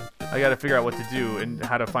I gotta figure out what to do and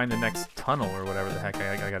how to find the next tunnel or whatever the heck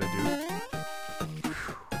I gotta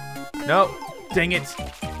do. Nope. Dang it.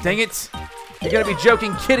 Dang it. You gotta be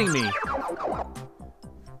joking, kidding me.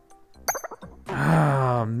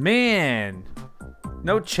 Oh, man.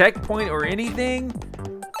 No checkpoint or anything?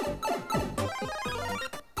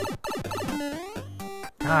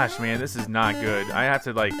 Gosh, man, this is not good. I have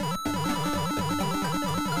to, like...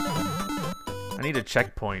 I need a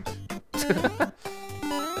checkpoint.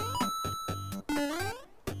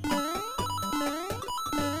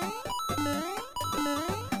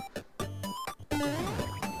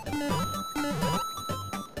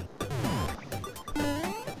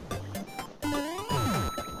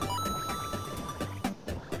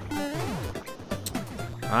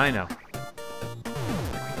 I know.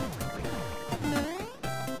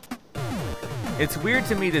 It's weird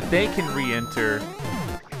to me that they can re-enter.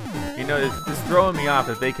 You know, it's throwing me off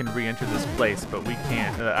that they can re-enter this place, but we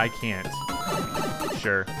can't. I can't.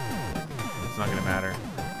 Sure. It's not gonna matter.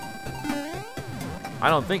 I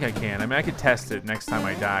don't think I can. I mean, I could test it next time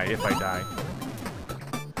I die, if I die.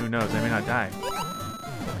 Who knows? I may not die.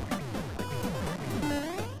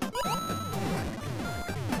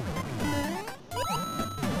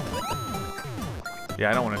 Yeah,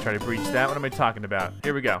 I don't want to try to breach that. What am I talking about?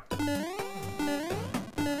 Here we go.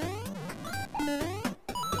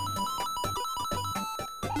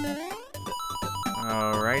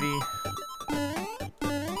 Alrighty.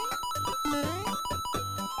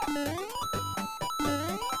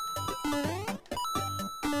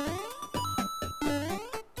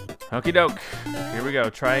 Okie doke. Here we go.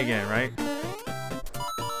 Try again, right?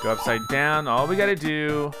 Go upside down. All we gotta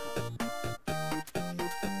do...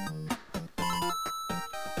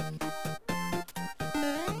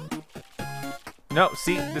 No,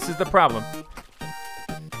 see, this is the problem.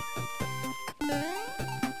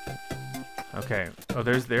 Okay. Oh,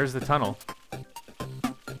 there's the tunnel.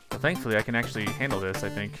 Well, thankfully, I can actually handle this, I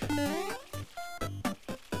think.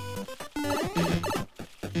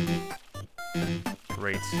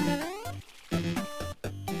 Great.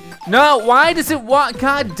 No, why does it want?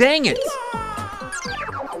 God dang it!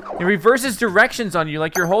 It reverses directions on you,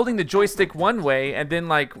 like you're holding the joystick one way, and then,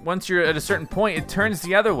 like, once you're at a certain point, it turns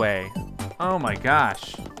the other way. Oh my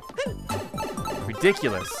gosh.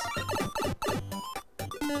 Ridiculous.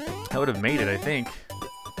 I would have made it, I think.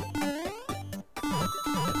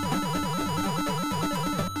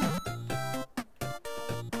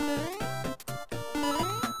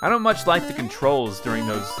 I don't much like the controls during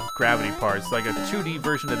those gravity parts. Like a 2D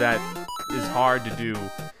version of that is hard to do.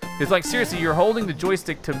 It's like, seriously, you're holding the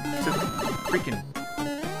joystick to freaking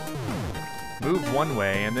move one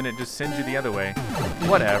way, and then it just sends you the other way.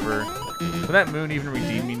 Whatever. Will that moon even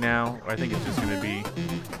redeem me now? Or I think it's just gonna be...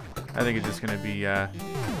 I think it's just gonna be,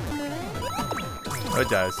 Oh, it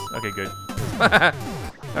does. Okay, good.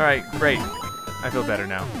 Alright, great. I feel better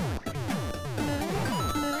now.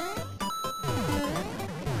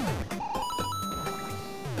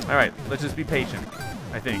 Alright, let's just be patient,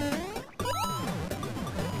 I think.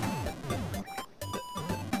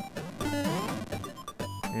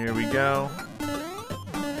 Here we go.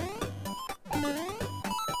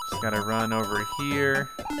 Just gotta run over here.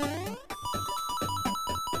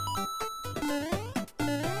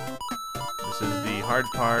 This is the hard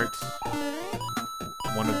part.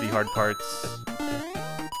 One of the hard parts.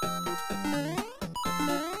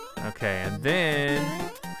 Okay, and then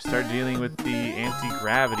start dealing with the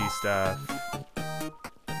anti-gravity stuff.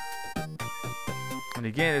 And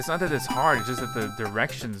again, it's not that it's hard, it's just that the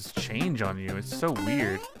directions change on you. It's so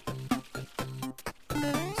weird.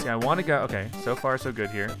 See, I want to go... Okay, so far so good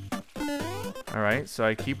here. Alright, so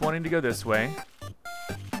I keep wanting to go this way.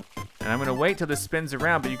 And I'm going to wait till this spins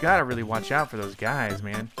around, but you got to really watch out for those guys,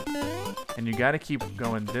 man. And you got to keep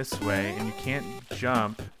going this way, and you can't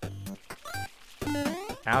jump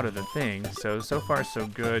out of the thing. So far so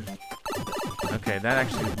good. Okay, that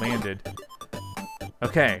actually landed.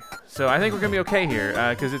 Okay, so I think we're going to be okay here,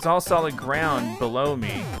 because it's all solid ground below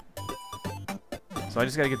me. So I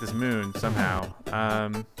just got to get this moon somehow.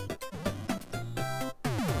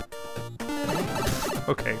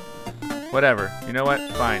 Okay, whatever. You know what?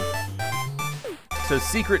 Fine. So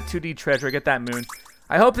secret 2D treasure, I get that moon.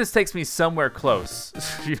 I hope this takes me somewhere close.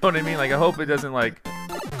 You know what I mean? Like, I hope it doesn't, like,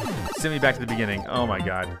 send me back to the beginning. Oh my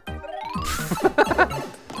god.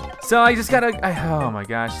 So I just gotta, oh my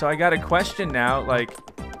gosh. So I got a question now, like,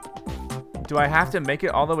 do I have to make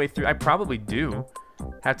it all the way through? I probably do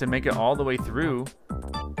have to make it all the way through.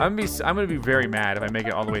 I'm gonna be very mad if I make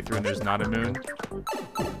it all the way through and there's not a moon.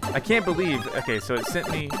 I can't believe, okay, so it sent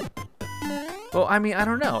me, well, I mean, I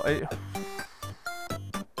don't know.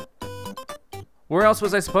 Where else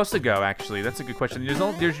was I supposed to go, actually? That's a good question.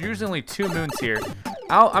 There's usually only 2 moons here.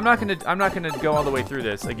 I'm not gonna go all the way through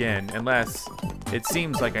this again, unless it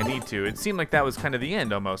seems like I need to. It seemed like that was kind of the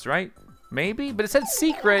end almost, right? Maybe? But it said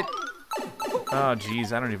secret. Oh,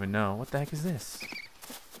 geez, I don't even know. What the heck is this?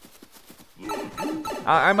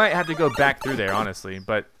 I might have to go back through there, honestly,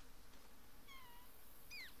 but...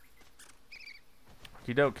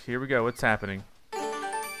 Okie doke, here we go. What's happening?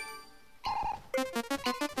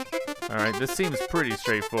 Alright, this seems pretty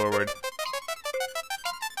straightforward.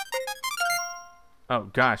 Oh,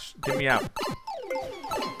 gosh. Get me out.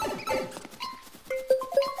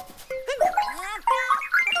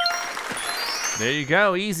 There you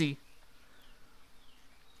go. Easy.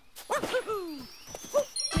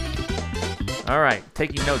 Alright,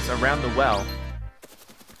 taking notes around the well.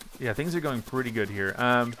 Yeah, things are going pretty good here.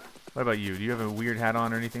 What about you? Do you have a weird hat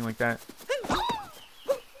on or anything like that?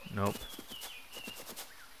 Nope.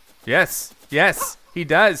 Yes, yes, he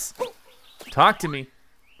does. Talk to me.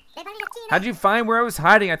 How'd you find where I was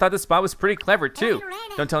hiding? I thought this spot was pretty clever, too.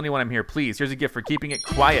 Don't tell anyone I'm here, please. Here's a gift for keeping it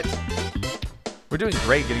quiet. We're doing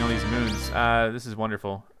great getting all these moons. This is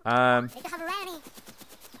wonderful.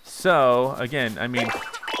 So, again, I mean,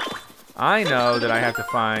 I know that I have to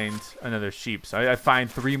find another sheep. So I find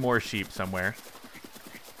 3 more sheep somewhere.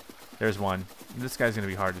 There's one. This guy's going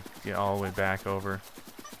to be hard to get all the way back over,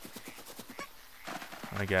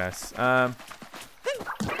 I guess.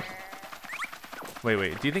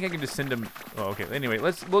 Wait. Do you think I can just send him? Oh, okay. Anyway,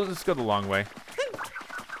 we'll just go the long way.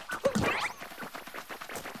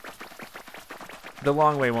 The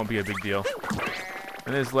long way won't be a big deal,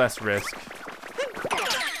 and there's less risk.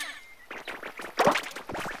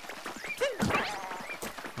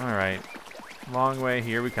 All right, long way.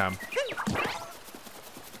 Here we come.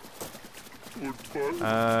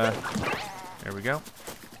 There we go.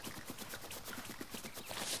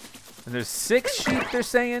 And there's 6 sheep, they're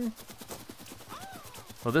saying?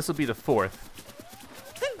 Well, this will be the 4th.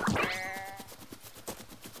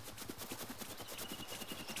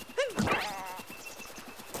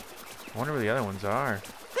 I wonder where the other ones are.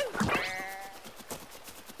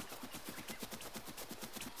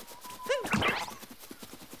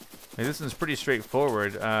 Hey, this one's pretty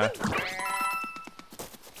straightforward.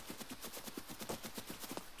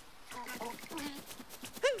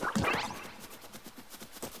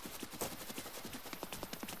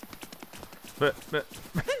 But.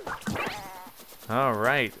 All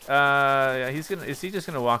right. Yeah, is he just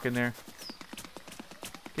gonna walk in there?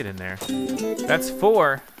 Get in there. That's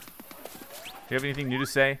 4. Do you have anything new to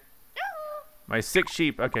say? My 6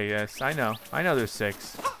 sheep. Okay, yes, I know. I know there's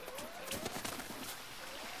 6.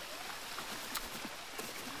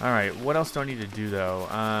 All right. What else do I need to do though?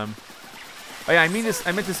 Oh yeah, I meant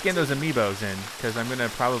to scan those amiibos in because I'm gonna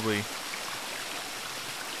probably.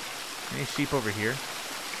 Any sheep over here?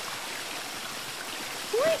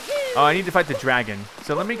 Oh, I need to fight the dragon.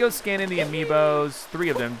 So let me go scan in the amiibos, 3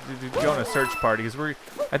 of them, to go on a search party, because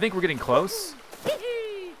I think we're getting close.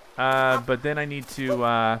 But then I need to,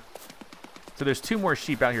 so there's 2 more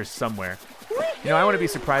sheep out here somewhere. You know, I want to be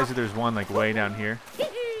surprised if there's one, like, way down here.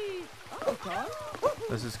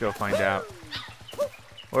 Let's just go find out.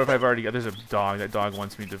 Or if I've already, there's a dog. That dog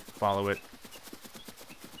wants me to follow it.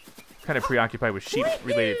 Kind of preoccupied with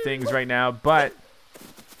sheep-related things right now, but...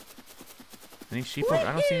 Any sheep over?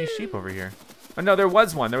 I don't see any sheep over here. Oh, no, there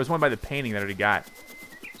was one. There was one by the painting that I already got.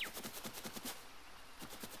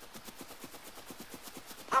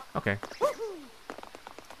 Okay.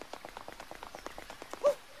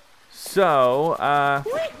 So,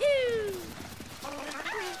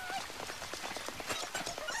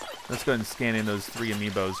 let's go ahead and scan in those 3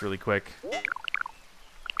 amiibos really quick.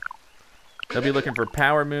 They'll be looking for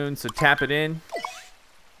Power Moon, so tap it in.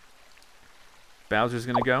 Bowser's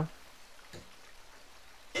gonna go.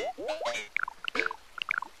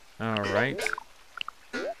 All right.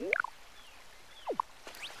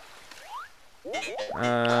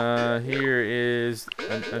 Here is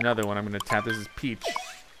another one I'm gonna tap. This is Peach.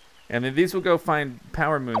 And then these will go find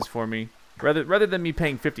Power Moons for me. Rather than me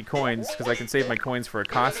paying 50 coins, because I can save my coins for a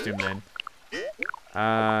costume then.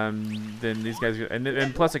 Then these guys,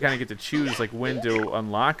 and plus I kind of get to choose like when to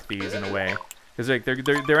unlock these in a way, because like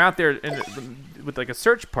they're out there with like a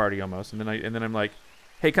search party almost, and then I'm like,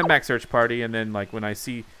 hey, come back, search party, and then like when I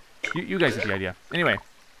see, you guys get the idea. Anyway,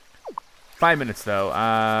 5 minutes though.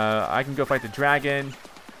 I can go fight the dragon.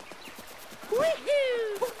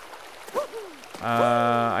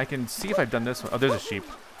 I can see if I've done this one. Oh, there's a sheep.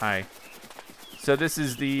 Hi. So this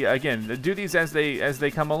is the, again, do these as they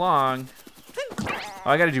come along. Oh,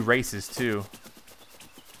 I gotta do races too.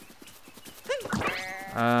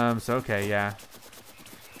 So okay, yeah.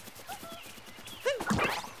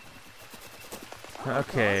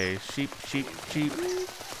 Okay, sheep.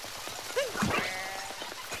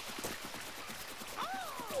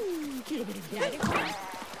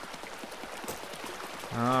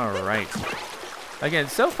 All right. Again,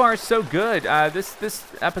 so far so good. This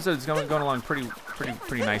episode is going along pretty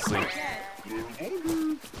nicely.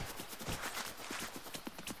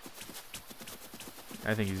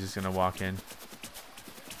 I think he's just gonna walk in. And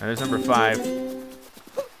there's number 5.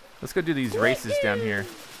 Let's go do these races down here.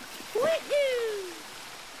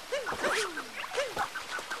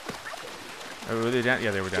 Oh, were they down?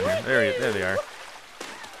 Yeah, they were down here. There they are.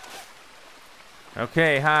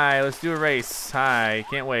 Okay, hi. Let's do a race. Hi.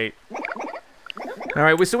 Can't wait. All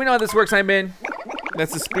right, so we know how this works. I'm in.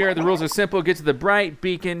 That's the spirit. The rules are simple. Get to the bright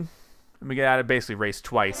beacon, and we got to basically race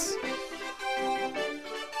twice.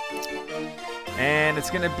 And it's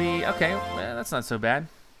gonna be okay. Well, that's not so bad.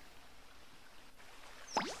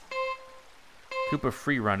 Koopa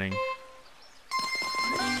free running.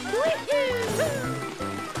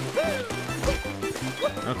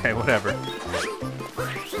 Okay, whatever.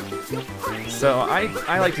 So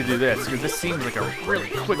I like to do this because this seems like a really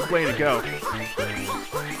quick way to go.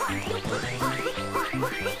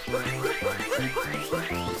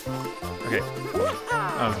 Okay.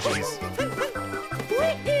 Oh jeez.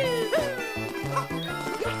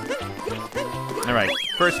 All right,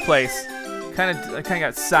 first place. I kind of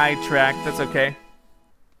got sidetracked. That's okay.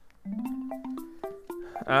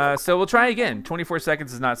 So we'll try again. 24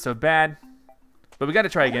 seconds is not so bad, but we got to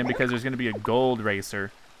try again because there's going to be a gold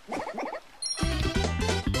racer.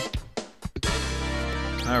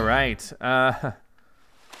 All right.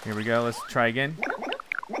 Here we go. Let's try again.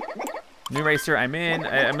 New racer. I'm in.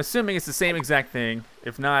 I'm assuming it's the same exact thing.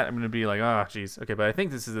 If not, I'm going to be like, oh, geez. Okay, but I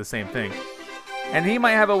think this is the same thing. And he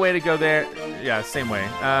might have a way to go there. Yeah, same way.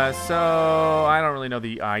 So I don't really know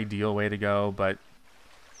the ideal way to go, but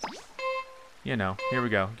you know, here we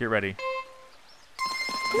go. Get ready.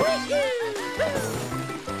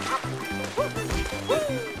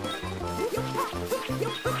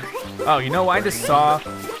 Oh, you know, I just saw.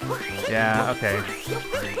 Yeah, okay.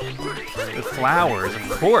 The flowers, of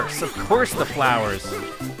course the flowers.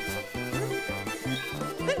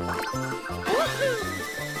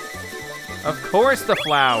 Of course the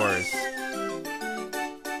flowers.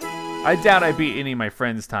 I doubt I beat any of my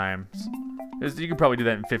friends' times. You could probably do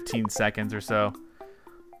that in 15 seconds or so.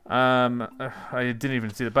 I didn't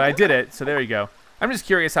even see it, but I did it, so there you go. I'm just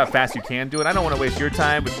curious how fast you can do it. I don't want to waste your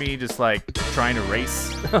time with me just like trying to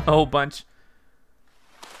race a whole bunch.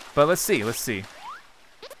 But let's see.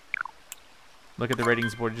 Look at the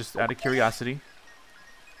ratings board just out of curiosity.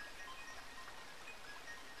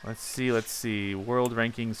 Let's see. World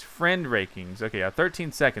rankings, friend rankings. Okay,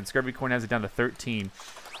 13 seconds. Scurvy Coin has it down to 13.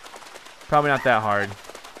 Probably not that hard.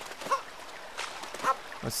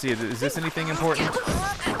 Let's see. Is this anything important?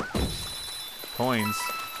 Coins.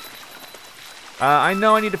 I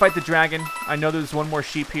know I need to fight the dragon. I know there's one more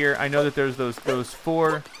sheep here. I know that there's those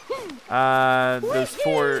four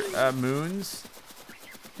moons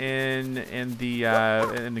in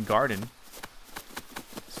the garden.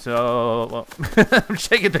 So, well, I'm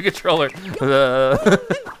shaking the controller.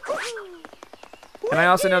 And I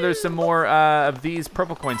also know there's some more of these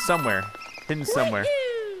purple coins somewhere, hidden somewhere.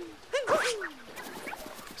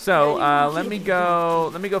 So let me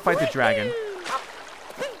go fight the dragon.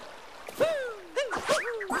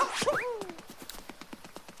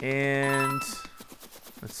 And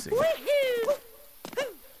Let's see.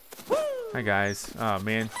 Hi, guys. Oh,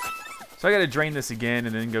 man. So I gotta drain this again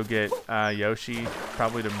and then go get Yoshi,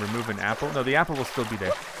 probably to remove an apple. No, the apple will still be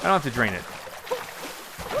there. I don't have to drain it.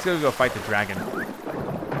 Let's go fight the dragon.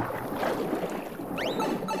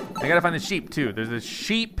 I gotta find the sheep, too. There's a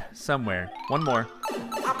sheep somewhere. One more.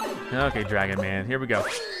 Okay, Dragon Man. Here we go.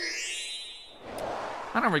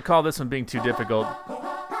 I don't recall this one being too difficult,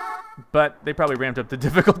 but they probably ramped up the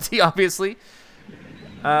difficulty, obviously.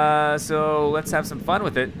 So let's have some fun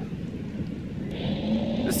with it.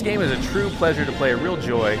 This game is a true pleasure to play, a real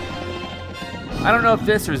joy. I don't know if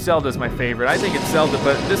this or Zelda's my favorite. I think it's Zelda,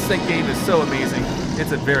 but this game is so amazing.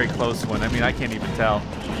 It's a very close one. I mean, I can't even tell,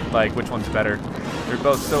 like, which one's better. They're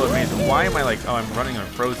both so amazing. Why am I like, oh, I'm running on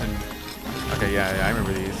frozen. Okay, yeah, I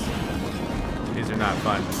remember these. These are not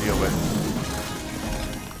fun to deal with.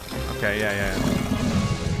 Okay, yeah.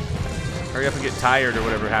 Hurry up and get tired or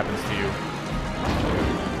whatever happens to you.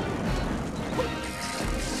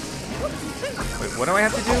 Wait, what do I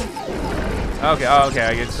have to do? Okay, oh, okay,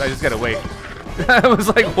 I just gotta wait. I was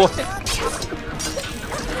like, what?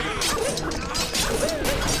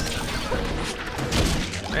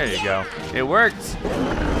 There you go. It worked.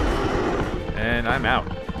 And I'm out.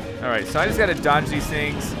 Alright, so I just gotta dodge these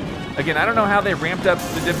things. Again, I don't know how they ramped up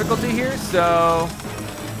the difficulty here, so...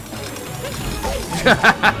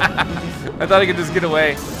 I thought I could just get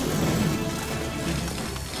away.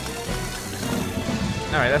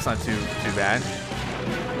 Alright, that's not too bad.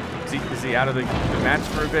 Is he out of the match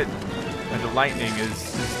for a bit? And the lightning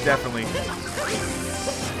is definitely...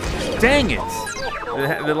 Dang it!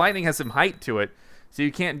 The lightning has some height to it, so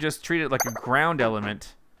you can't just treat it like a ground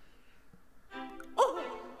element.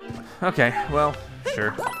 Okay, well,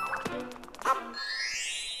 sure.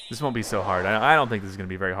 This won't be so hard. I don't think this is going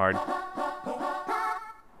to be very hard.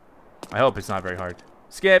 I hope it's not very hard.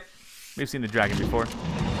 Skip! We've seen the dragon before.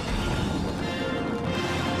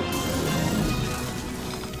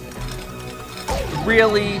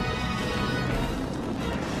 Really?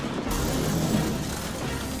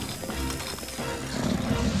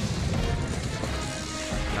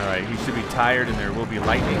 Alright, he should be tired and there will be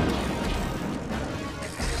lightning.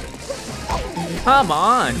 Come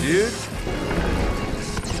on, dude!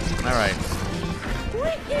 Alright.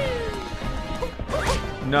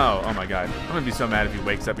 No, oh my god. I'm gonna be so mad if he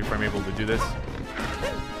wakes up before I'm able to do this.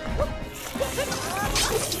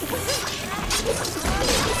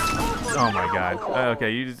 Oh my god.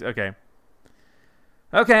 Okay, you just, okay.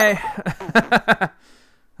 Okay.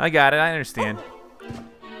 I got it, I understand.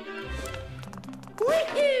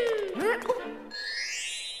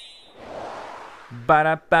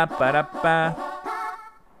 Ba-da-ba-ba-da-ba.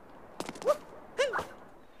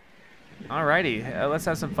 Alrighty, let's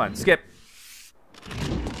have some fun. Skip.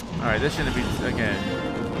 Alright, this shouldn't be, again.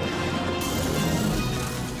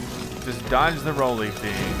 Just dodge the rolly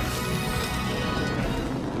thing.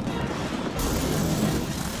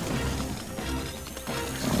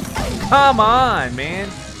 Come on, man.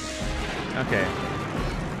 Okay.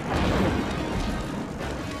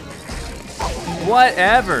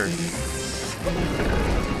 Whatever.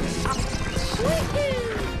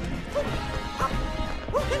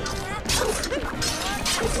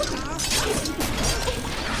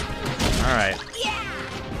 Alright.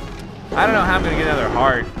 I don't know how I'm gonna get another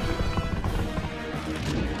heart.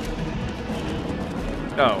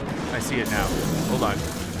 Oh, I see it now. Hold on.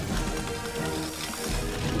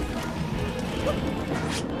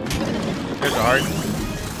 There's a heart.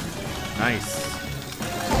 Nice.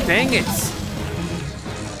 Dang it!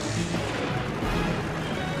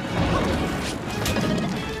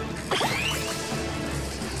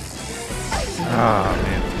 Oh,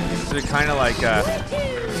 man. These are kind of like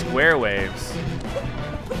square waves.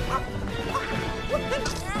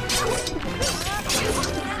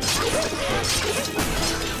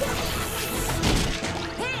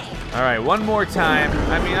 All right, one more time.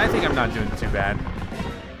 I mean, I think I'm not doing too bad.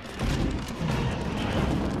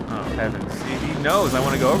 Oh, heavens. He knows I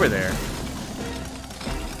want to go over there.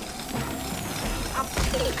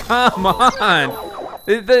 Come on!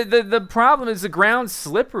 The problem is the ground's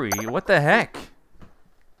slippery. What the heck?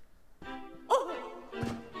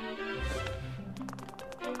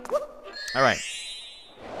 All right.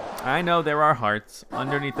 I know there are hearts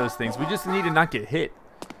underneath those things. We just need to not get hit.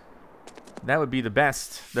 That would be the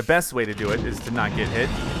best. The best way to do it is to not get hit.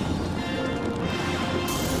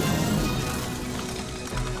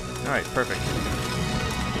 All right, perfect.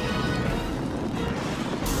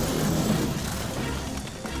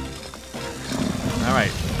 All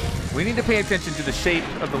right. We need to pay attention to the shape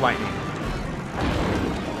of the lightning.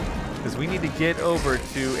 Because we need to get over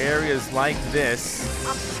to areas like this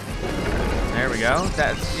There we go.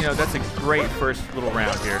 That's, you know, that's a great first little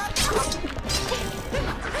round here.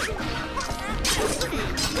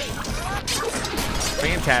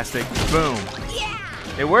 Fantastic. Boom.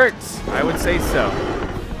 It worked. I would say so.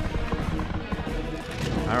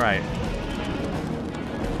 All right.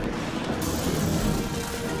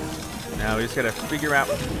 Now we just gotta figure out.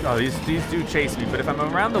 Oh, these do chase me, but if I'm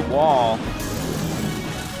around the wall,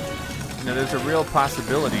 you know, there's a real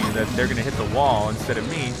possibility that they're gonna hit the wall instead of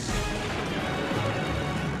me.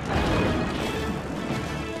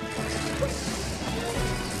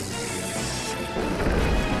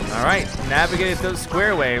 All right, navigate those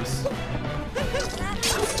square waves.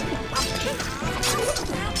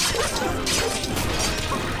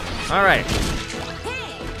 All right.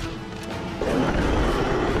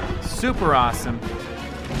 Super awesome.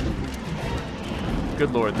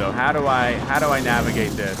 Good Lord, though, how do I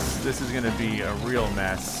navigate this? This is gonna be a real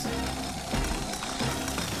mess.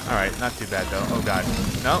 All right, not too bad though. Oh God,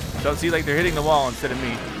 nope. Don't see like they're hitting the wall instead of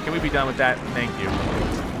me. Can we be done with that? Thank you.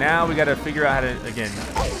 Now we gotta figure out how to again.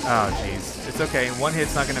 Oh jeez, it's okay. One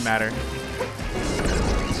hit's not gonna matter.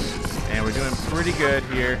 And we're doing pretty good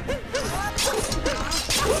here.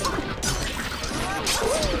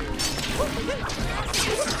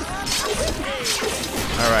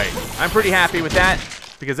 All right, I'm pretty happy with that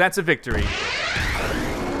because that's a victory.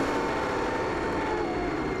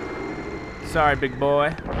 Sorry, big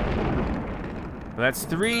boy. Well, that's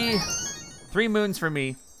three moons for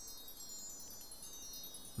me.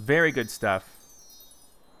 Very good stuff.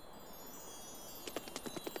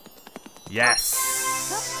 Yes.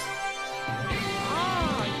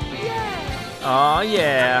 Oh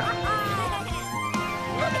yeah.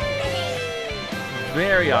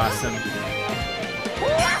 Very awesome.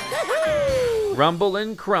 Rumble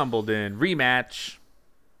and crumbled in rematch.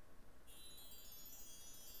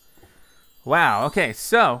 Wow. Okay.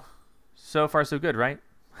 So far so good, right?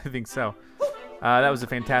 I think so. That was a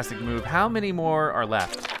fantastic move. How many more are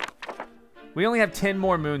left? We only have 10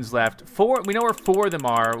 more moons left. 4. We know where 4 of them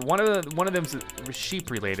are. One of them's sheep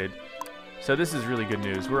related. So this is really good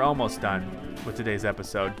news. We're almost done with today's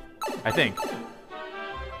episode, I think.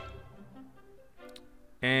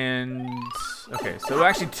 And okay, so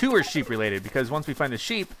actually 2 are sheep related because once we find the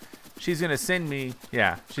sheep, she's gonna send me.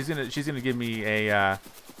 Yeah, she's gonna give me a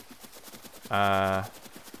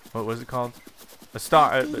what was it called?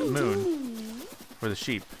 A moon for the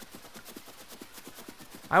sheep.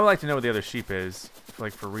 I would like to know what the other sheep is,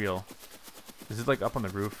 like for real. Is it like up on the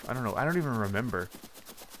roof? I don't know. I don't even remember.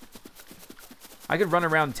 I could run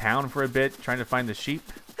around town for a bit trying to find the sheep.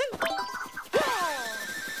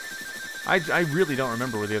 I really don't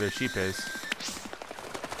remember where the other sheep is.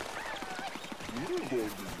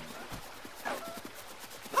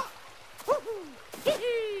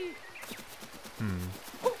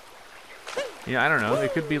 Yeah, I don't know.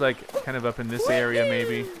 It could be like kind of up in this area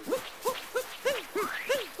maybe.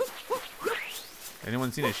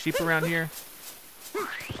 Anyone seen a sheep around here?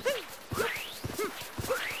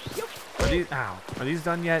 Are these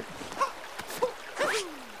done yet?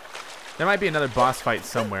 There might be another boss fight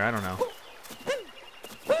somewhere. I don't know.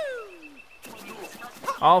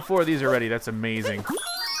 All 4 of these are ready. That's amazing.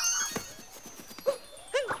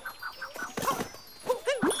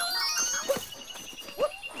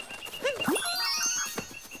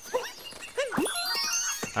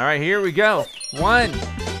 All right, here we go. 1.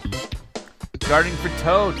 Guarding for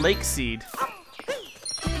Toad, Lake Seed.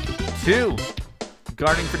 2.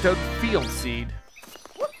 Guarding for Toad, Field Seed.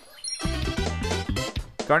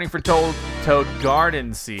 Guarding for Toad,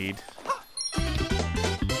 Garden Seed.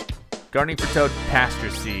 Guarding for Toad, Pasture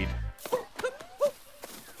Seed.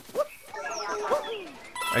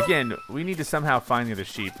 Again, we need to somehow find the other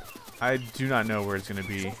sheep. I do not know where it's going to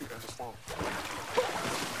be.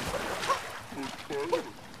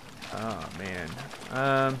 Oh, man.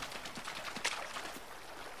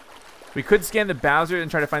 We could scan the Bowser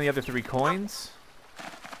and try to find the other 3 coins.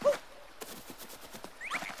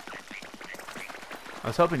 I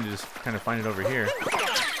was hoping to just kind of find it over here.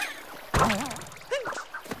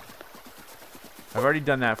 I've already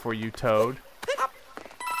done that for you, Toad.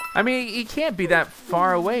 I mean, he can't be that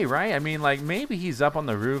far away, right? I mean, like, maybe he's up on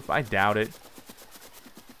the roof. I doubt it.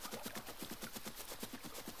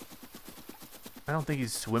 I don't think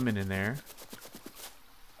he's swimming in there.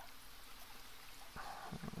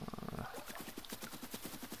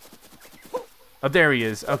 Oh, there he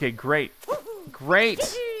is. Okay, great.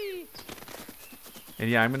 Great! And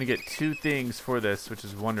yeah, I'm gonna get 2 things for this, which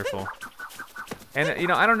is wonderful. And, you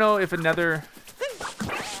know, I don't know if another...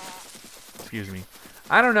 Excuse me.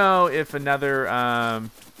 I don't know if another,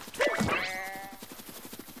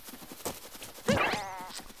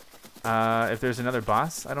 If there's another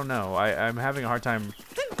boss, I don't know. I'm having a hard time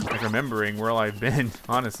like, remembering where all I've been,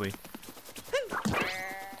 honestly.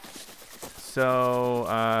 So,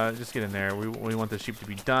 just get in there. We want the sheep to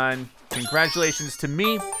be done. Congratulations to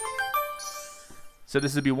me. So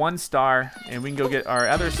this would be 1 star, and we can go get our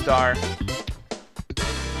other star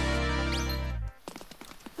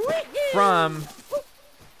from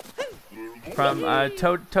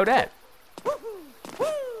Toadette.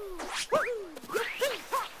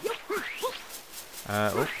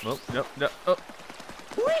 Oh.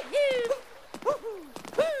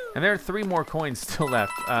 And there are 3 more coins still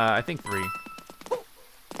left. I think 3.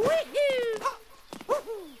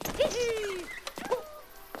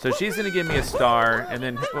 So she's gonna give me a star, and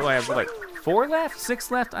then oh, I have like 4 left, 6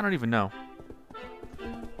 left. I don't even know.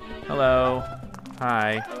 Hello,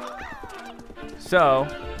 hi. So,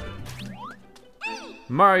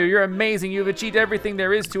 Mario, you're amazing. You've achieved everything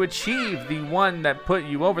there is to achieve. The one that put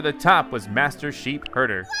you over the top was Master Sheep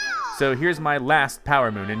Herder. So here's my last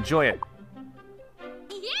Power Moon. Enjoy it.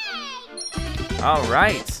 All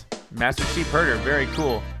right, Master Sheep Herder, very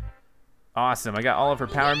cool. Awesome, I got all of her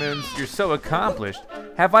Power Moons. You're so accomplished.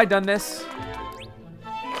 Have I done this?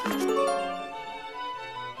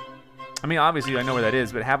 I mean, obviously I know where that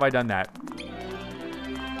is, but have I done that?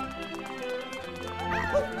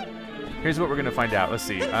 Here's what we're gonna find out. Let's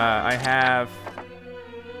see. I have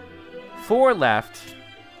 4 left.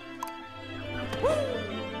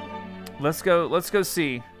 Let's go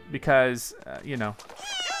see, because you know.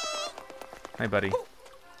 Hi, buddy.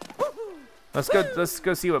 Let's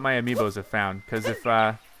go see what my amiibos have found, because if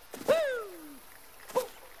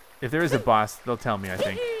there is a boss, they'll tell me, I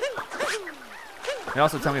think. They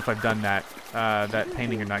also tell me if I've done that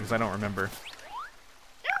painting or not, because I don't remember.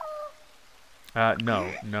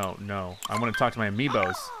 No. I want to talk to my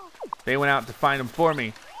amiibos. They went out to find them for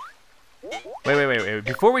me. Wait.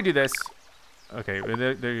 Before we do this, okay,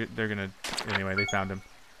 they're gonna. Anyway, they found him.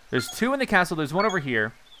 There's 2 in the castle. There's 1 over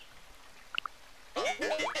here.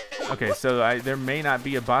 Okay, so there may not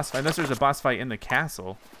be a boss fight unless there's a boss fight in the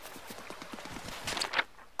castle.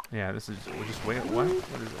 Yeah, this is. We'll just wait. What?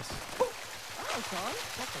 What is this?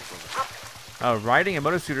 Oh, riding a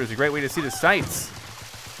motor scooter is a great way to see the sights.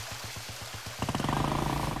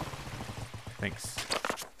 Thanks.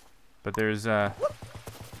 But there's oh,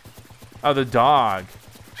 the dog.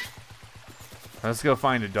 Let's go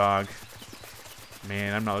find a dog.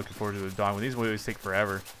 Man, I'm not looking forward to the dog. These will always take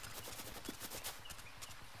forever.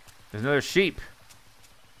 There's another sheep.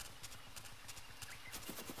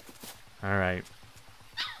 All right.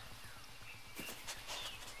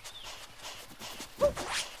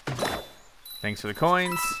 Thanks for the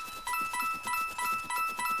coins.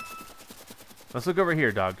 Let's look over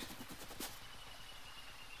here, dog.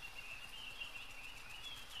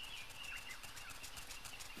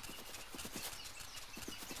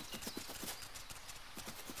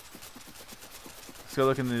 Let's go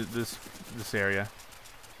look in this area.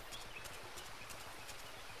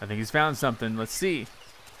 I think he's found something. Let's see.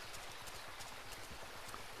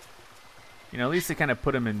 You know, at least they kind of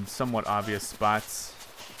put him in somewhat obvious spots.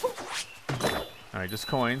 Alright, just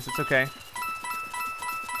coins. It's okay.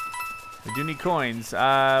 We do need coins.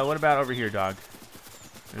 What about over here, dog?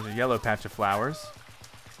 There's a yellow patch of flowers.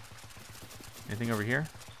 Anything over here?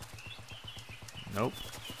 Nope.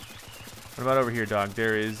 What about over here, dog?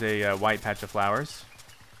 There is a white patch of flowers.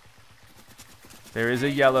 There is a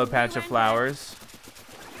yellow patch of flowers.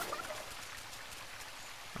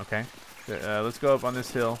 Okay. Let's go up on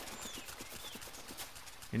this hill.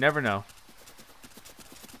 You never know.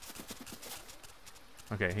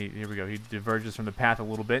 Okay, here we go. He diverges from the path a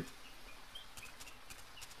little bit.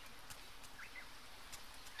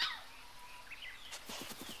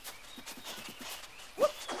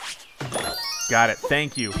 Got it.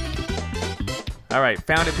 Thank you. All right,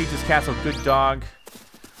 found at Peach's Castle. Good dog.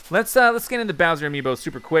 Let's get into Bowser Amiibo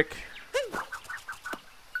super quick.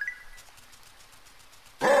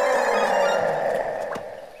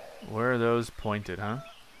 Where are those pointed, huh?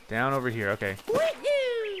 Down over here. Okay.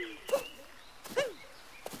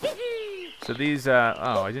 So these,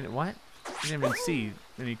 oh, I didn't, what? I didn't even see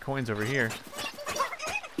any coins over here.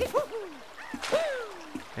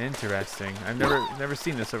 Interesting. I've never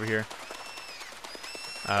seen this over here.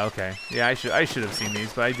 Okay. Yeah, I should have seen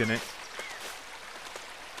these, but I didn't.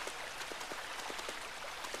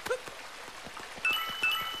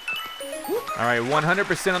 All right,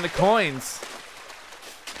 100% on the coins.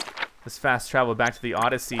 Let's fast travel back to the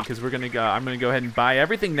Odyssey because we're gonna go. I'm gonna go ahead and buy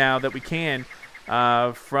everything now that we can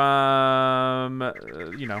from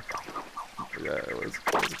you know,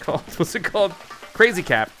 what's it called? What's it called? Crazy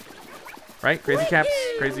Cap, right? Crazy Caps?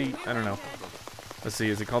 Crazy? I don't know. Let's see,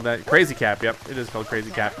 is it called that? Crazy Cap. Yep, it is called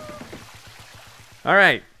Crazy Cap. All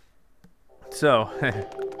right. So,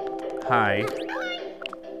 hi.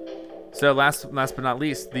 So last but not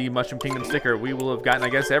least, the Mushroom Kingdom sticker. We will have gotten, I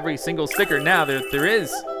guess, every single sticker now there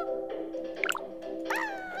is.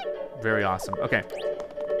 Very awesome. Okay.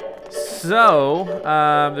 So,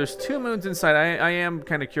 there's 2 moons inside. I am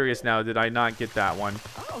kind of curious now. Did I not get that one?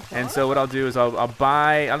 And so what I'll do is I'll just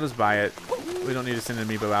buy it. We don't need to send an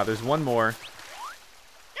amiibo out. There's one more.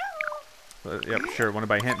 Yep, sure. Want to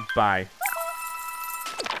buy a hint? Buy.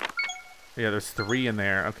 Yeah, there's 3 in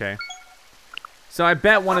there. Okay. So I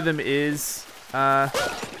bet one of them is. Let's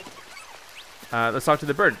talk to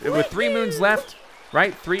the bird. With 3 moons left,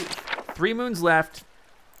 right? Three moons left,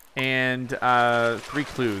 and 3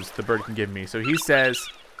 clues the bird can give me. So he says,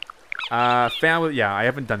 found with. Yeah, I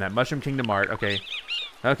haven't done that. Mushroom Kingdom art. Okay.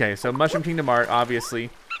 Okay. So Mushroom Kingdom art, obviously.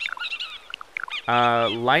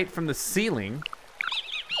 Light from the ceiling.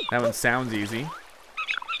 That one sounds easy.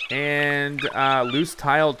 And loose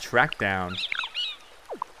tile track down.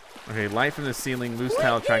 Okay, light from the ceiling, loose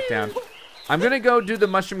tile track down. I'm gonna go do the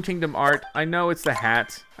Mushroom Kingdom art. I know it's the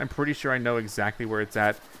hat. I'm pretty sure I know exactly where it's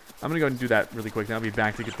at. I'm gonna go and do that really quick. Then I'll be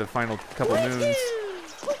back to get the final couple moons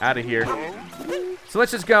out of here. So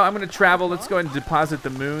let's just go. I'm gonna travel. Let's go ahead and deposit the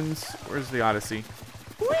moons. Where's the Odyssey?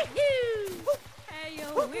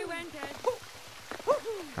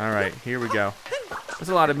 All right, here we go. There's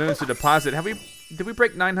a lot of moons to deposit. Did we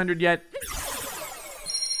break 900 yet?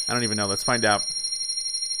 I don't even know. Let's find out.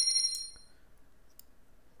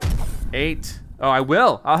 8. Oh, I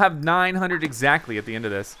will. I'll have 900 exactly at the end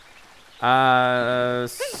of this.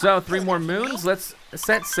 So 3 more moons. Let's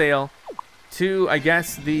set sail to, I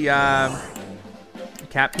guess, the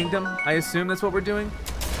Cap Kingdom. I assume that's what we're doing.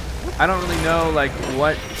 I don't really know like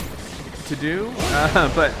what to do,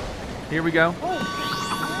 but here we go.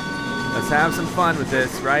 Let's have some fun with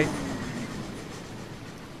this, right?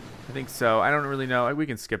 I think so. I don't really know. We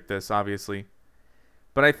can skip this, obviously.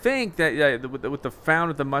 But I think that, yeah, with the found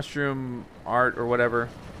with the mushroom art or whatever.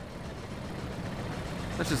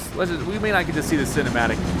 Let's just. We may not get to see the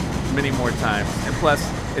cinematic many more times. And plus,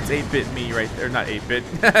 it's 8-bit me right there. Not 8-bit.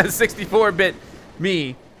 64-bit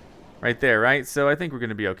me right there, right? So I think we're going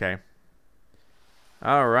to be okay.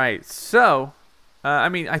 All right. So, I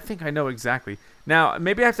mean, I think I know exactly. Now,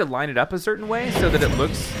 maybe I have to line it up a certain way so that it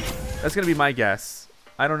looks... That's going to be my guess.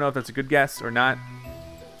 I don't know if that's a good guess or not.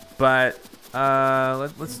 But,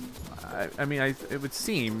 let's... I mean, it would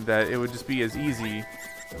seem that it would just be as easy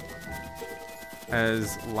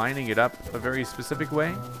as lining it up a very specific way.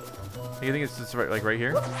 You think it's just right, like right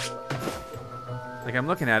here? Like I'm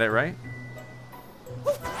looking at it, right?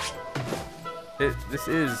 This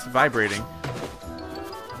is vibrating.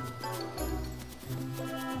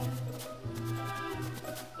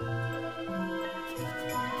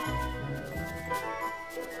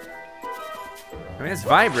 I mean, it's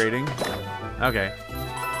vibrating. Okay.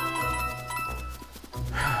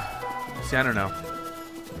 See, I don't know.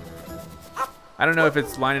 I don't know if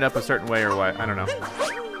it's lining up a certain way or what. I don't know.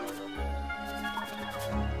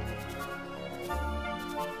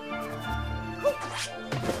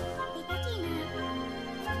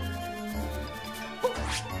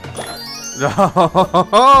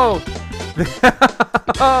 Oh,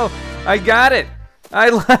 oh, I got it.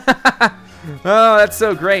 Oh, that's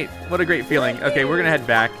so great. What a great feeling. Okay, we're gonna head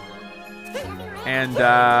back, and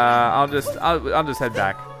I'll just head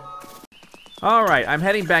back. All right, I'm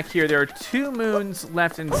heading back here. There are 2 moons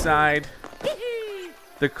left inside.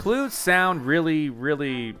 The clues sound really,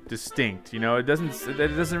 really distinct. You know, it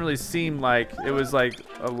doesn't really seem like it was like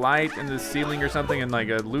a light in the ceiling or something, and like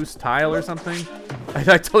a loose tile or something. I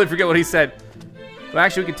totally forget what he said. Well,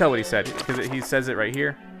 actually, we can tell what he said because he says it right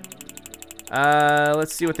here.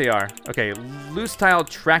 Let's see what they are. Okay, loose tile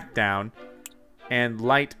track down and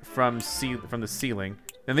light from the ceiling.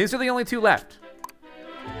 And these are the only 2 left.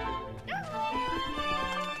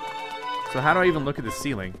 So how do I even look at the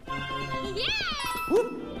ceiling?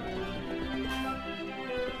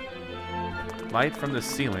 Light from the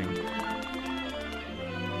ceiling.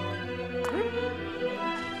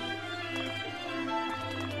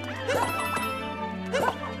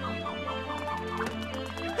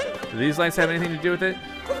 Do these lights have anything to do with it?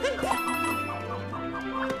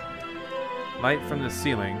 Light from the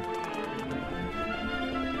ceiling.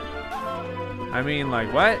 I mean,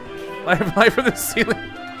 like, what? Light from the ceiling?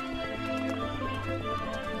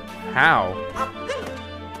 How?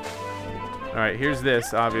 Alright, here's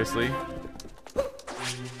this, obviously.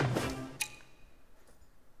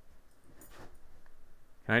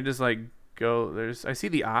 Can I just, like, go... I see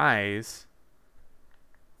the eyes.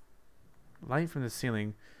 Light from the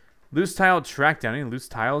ceiling. Loose tile track down. Any loose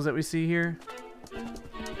tiles that we see here?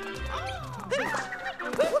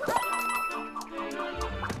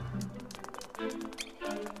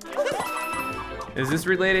 Is this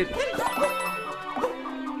related?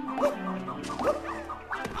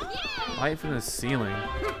 Light from the ceiling.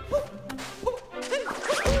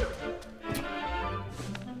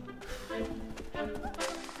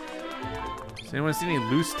 Does anyone see any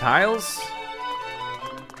loose tiles?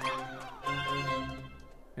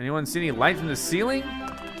 Anyone see any light from the ceiling?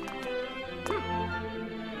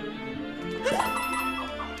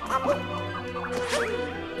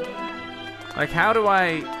 Like, how do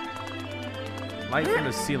I... Light from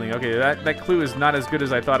the ceiling. Okay, that clue is not as good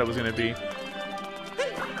as I thought it was going to be.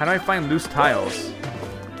 How do I find loose tiles?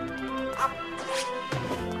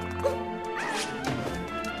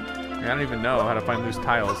 I don't even know how to find loose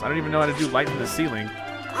tiles. I don't even know how to do light from the ceiling.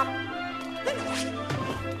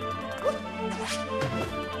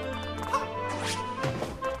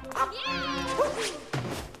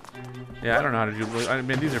 Yeah, I don't know how to do... I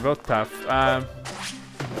mean, these are both tough. I'm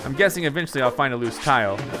guessing eventually I'll find a loose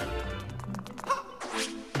tile.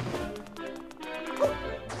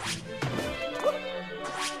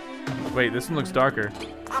 Wait, this one looks darker.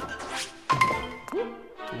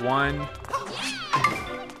 1,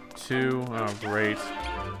 2, oh great.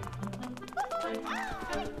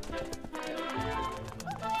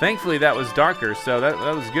 Thankfully that was darker, so that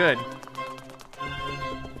was good.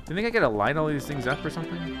 Do you think I gotta light all these things up or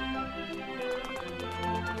something?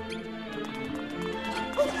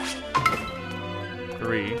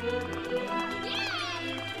 Three.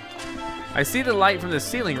 I see the light from the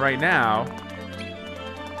ceiling right now.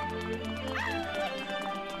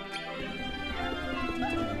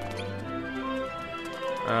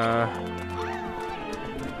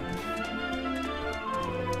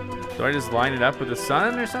 Do I just line it up with the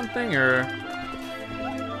sun or something, or?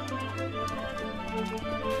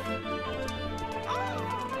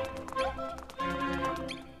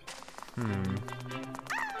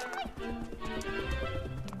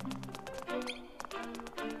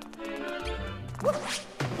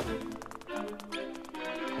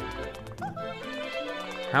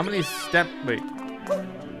 How many wait.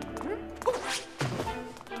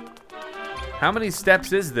 How many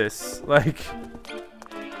steps is this? Like...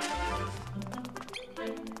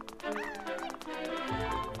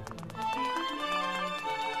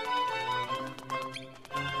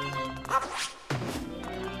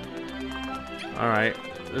 Alright,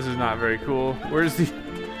 this is not very cool. Where's the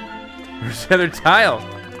other tile?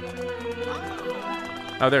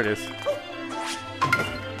 Oh, there it is.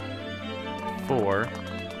 4.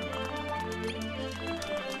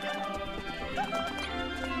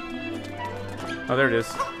 Oh, there it is.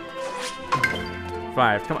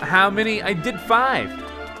 5. Come on, how many? I did 5.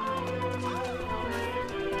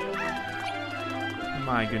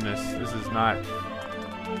 My goodness, this is not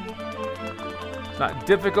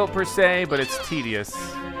difficult per se, but it's tedious.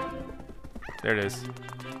 There it is.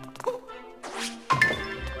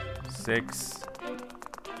 6.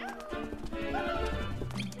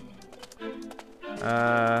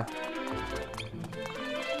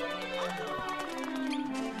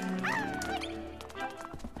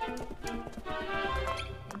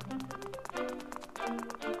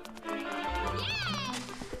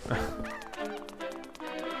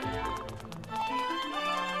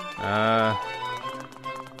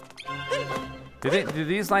 Do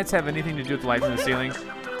these lights have anything to do with the lights in the ceiling?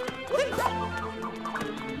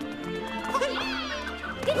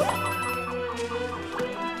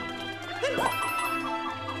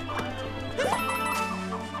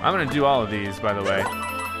 I'm gonna do all of these, by the way.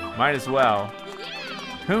 Might as well.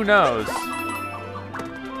 Who knows?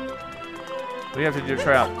 We have to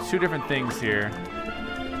try out 2 different things here.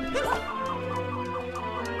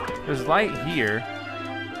 There's light here.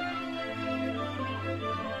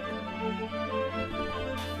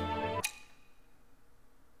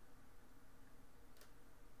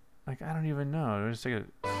 Like, I don't even know. Just take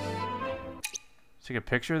a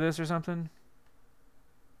picture of this or something?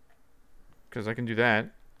 Because I can do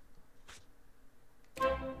that.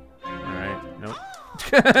 Alright, nope.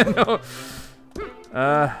 No.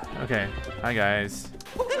 Okay. Hi, guys.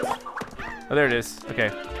 Oh, there it is. Okay.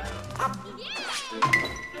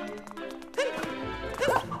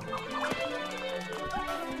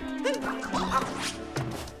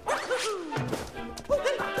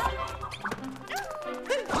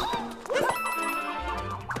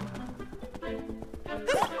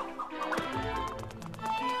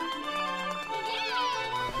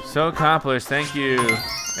 So accomplished, thank you.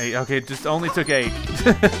 8, okay, it just only took 8.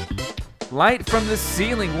 Light from the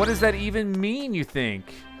ceiling, what does that even mean, you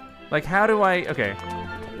think? Like, how do I, okay.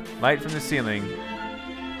 Light from the ceiling.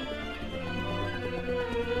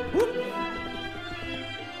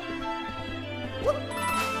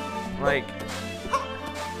 Like,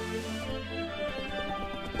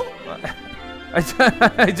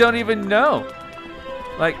 I don't even know.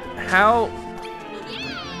 Like, how?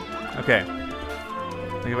 Okay.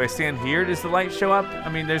 Like, if I stand here, does the light show up? I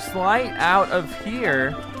mean, there's light out of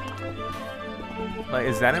here. Like,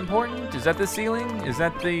 is that important? Is that the ceiling? Is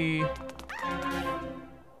that the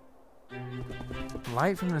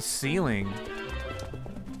light from the ceiling?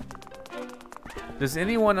 Does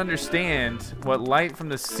anyone understand what light from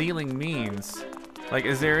the ceiling means? Like,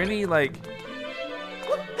 is there any, like...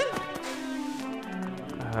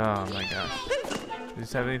 Oh my gosh. Does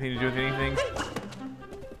this have anything to do with anything?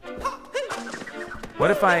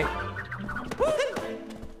 What if I...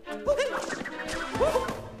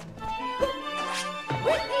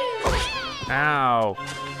 Ow.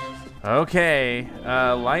 Okay.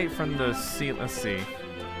 Light from the ceiling. Let's see.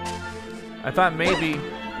 I thought maybe...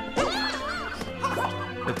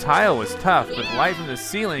 The tile was tough, but light from the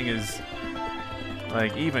ceiling is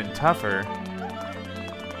like even tougher.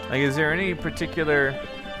 Like, is there any particular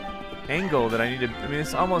angle that I need to? I mean,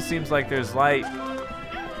 this almost seems like there's light.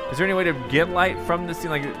 Is there any way to get light from the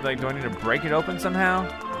ceiling? Like, do I need to break it open somehow?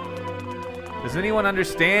 Does anyone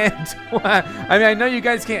understand? I mean, I know you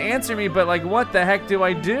guys can't answer me, but like, what the heck do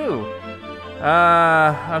I do?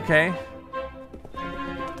 Okay.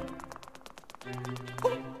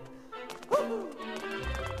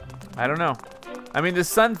 I don't know. I mean, the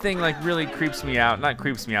sun thing like really creeps me out. Not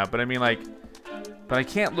creeps me out, but I mean like, but I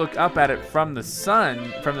can't look up at it from the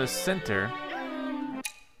sun, from the center.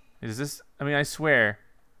 Is this, I mean, I swear,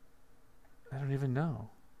 I don't even know.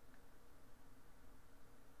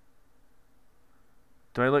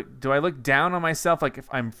 Do I look down on myself like if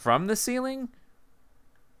I'm from the ceiling?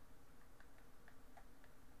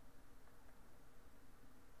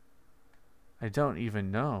 I don't even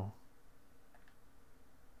know.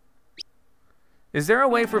 Is there a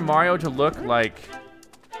way for Mario to look like...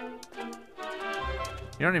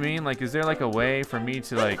 You know what I mean? Like, is there like a way for me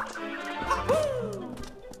to like...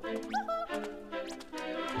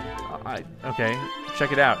 Okay,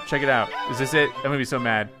 check it out, check it out. Is this it? I'm gonna be so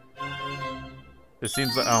mad. This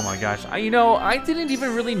seems like, oh my gosh. You know, I didn't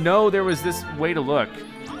even really know there was this way to look.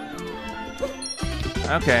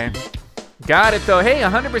 Okay. Got it though. Hey,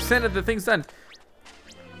 100% of the thing's done.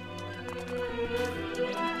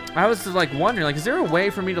 I was just like wondering, like, is there a way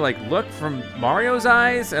for me to like look from Mario's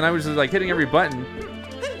eyes? And I was just like hitting every button.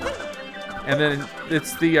 And then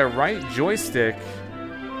it's the right joystick.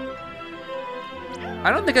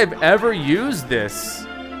 I don't think I've ever used this.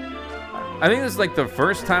 I think this is like the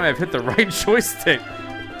first time I've hit the right joystick.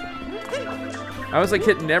 I was like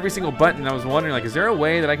hitting every single button. I was wondering, like, is there a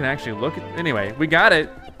way that I can actually look at? Anyway, we got it.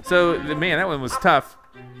 So, man, that one was tough.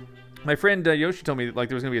 My friend Yoshi told me that, like,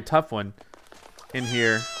 there was gonna be a tough one in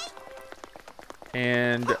here.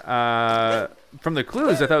 And from the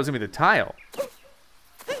clues, I thought it was gonna be the tile.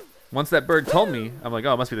 Once that bird told me, I'm like,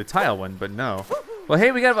 oh, it must be the tile one, but no. Well,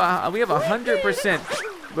 hey, we have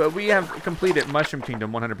 100%, but we have completed Mushroom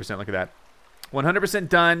Kingdom 100%. Look at that, 100%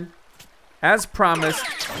 done, as promised.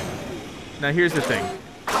 Now here's the thing.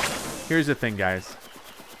 Here's the thing, guys.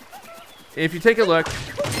 If you take a look,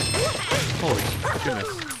 holy goodness,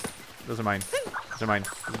 those are mine. Those are mine.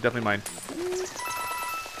 Those are definitely mine.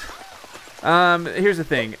 Here's the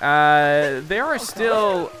thing. There are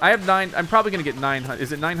still. I have 9. I'm probably gonna get 900.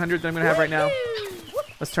 Is it 900 that I'm gonna have right now?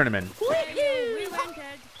 Let's turn them in.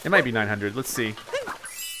 It might be 900. Let's see.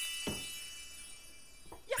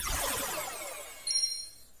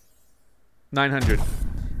 $900.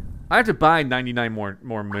 I have to buy 99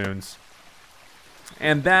 more moons,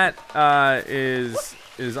 and that is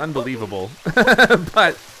unbelievable.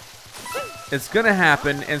 But it's gonna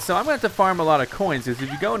happen, and so I'm gonna have to farm a lot of coins. Because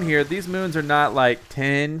if you go in here, these moons are not like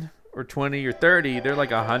 10 or 20 or 30. They're like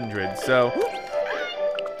 100. So,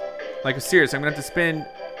 like, seriously, I'm gonna have to spend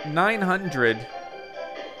 900. I'm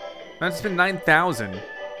gonna have to spend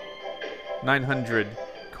 9,900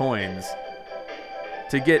 coins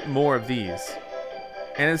to get more of these,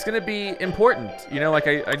 and it's gonna be important. You know, like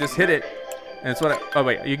I just hit it, and it's what. Oh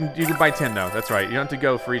wait, you can buy 10 though. That's right. You don't have to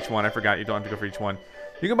go for each one. I forgot. You don't have to go for each one.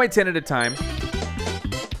 You can buy 10 at a time,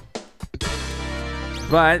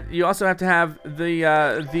 but you also have to have the.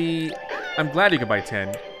 I'm glad you can buy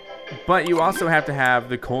 10, but you also have to have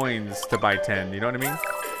the coins to buy 10. You know what I mean?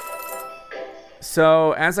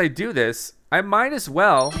 So as I do this, I might as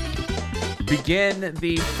well begin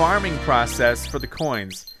the farming process for the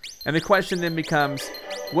coins. And the question then becomes,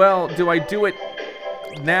 well, do I do it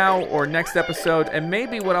now or next episode, and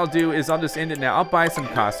maybe what I'll do is I'll just end it now. I'll buy some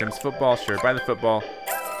costumes. Football, sure, buy the football.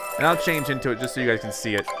 And I'll change into it just so you guys can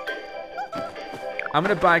see it. I'm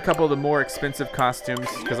going to buy a couple of the more expensive costumes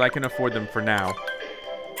because I can afford them for now.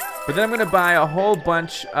 But then I'm going to buy a whole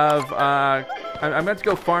bunch of... I'm going to have to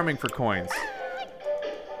go farming for coins.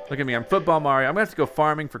 Look at me, I'm Football Mario. I'm going to have to go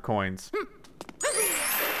farming for coins.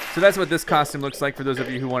 So that's what this costume looks like for those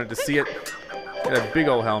of you who wanted to see it. Got a big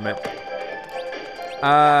old helmet.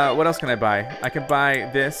 What else can I buy? I can buy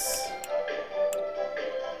this.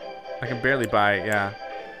 I can barely buy it, yeah.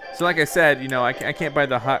 So like I said, you know, I can't buy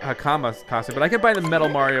the Hakama costume, but I can buy the Metal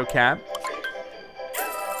Mario cap.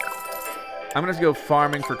 I'm gonna have to go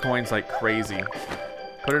farming for coins like crazy.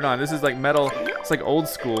 Put it on. This is like metal. It's like old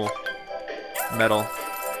school metal.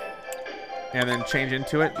 And then change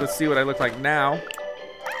into it. Let's see what I look like now.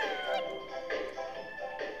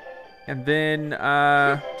 And then,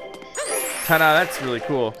 ta-da, that's really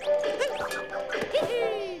cool.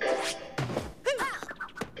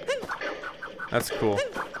 That's cool.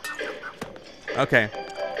 Okay.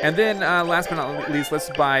 And then, last but not least, let's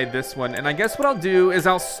buy this one. And I guess what I'll do is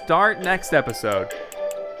I'll start next episode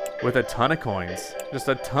with a ton of coins. Just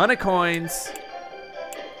a ton of coins.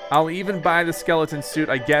 I'll even buy the skeleton suit,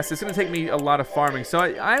 I guess. It's going to take me a lot of farming. So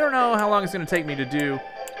I don't know how long it's going to take me to do.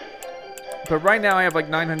 But right now I have like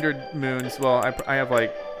 900 moons. Well, I have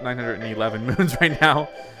like 911 moons right now.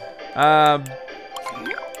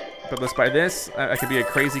 But let's buy this. I could be a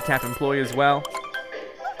crazy cap employee as well.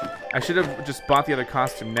 I should have just bought the other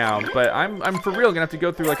costume now. But I'm for real going to have to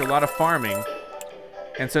go through like a lot of farming.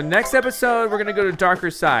 And so next episode, we're going to go to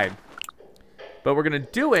Darker Side. But we're going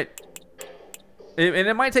to do it. And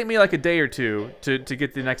it might take me like a day or two to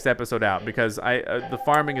get the next episode out. Because the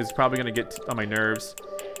farming is probably going to get on my nerves.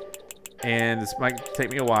 And this might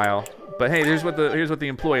take me a while. But hey, here's what the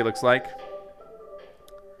employee looks like.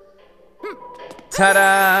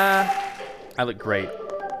 Ta-da! I look great.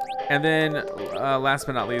 And then, last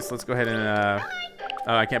but not least, let's go ahead and...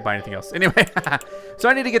 oh, I can't buy anything else. Anyway, so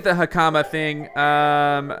I need to get the Hakama thing.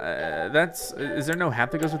 Is there no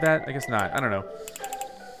hat that goes with that? I guess not. I don't know.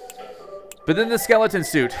 But then the skeleton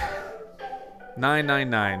suit.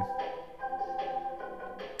 999.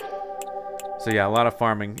 So yeah, a lot of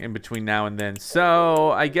farming in between now and then.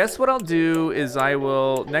 So I guess what I'll do is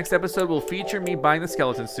next episode will feature me buying the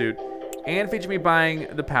skeleton suit and feature me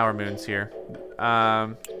buying the power moons here.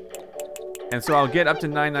 And so I'll get up to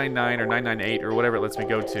 999 or 998 or whatever it lets me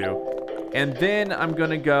go to. And then I'm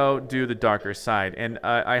gonna go do the Darker Side. And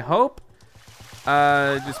I hope,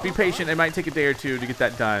 just be patient. It might take a day or two to get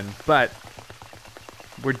that done, but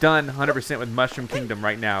we're done 100% with Mushroom Kingdom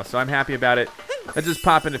right now. So I'm happy about it. Let's just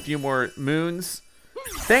pop in a few more moons.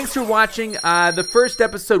 Thanks for watching. The first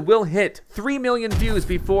episode will hit 3 million views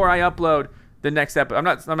before I upload the next episode.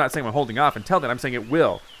 I'm not saying I'm holding off until then. I'm saying it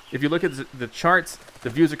will. If you look at the charts, the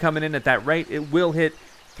views are coming in at that rate. It will hit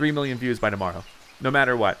 3 million views by tomorrow, no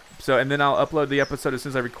matter what. So, and then I'll upload the episode as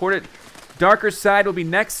soon as I record it. Darker Side will be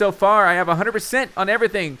next. So far, I have 100% on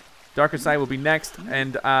everything. Darker Side will be next,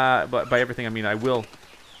 and but by everything I mean I will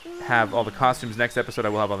have all the costumes next episode. I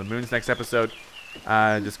will have all the moons next episode.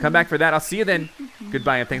 Just come back for that. I'll see you then.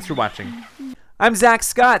 Goodbye, and thanks for watching. I'm Zack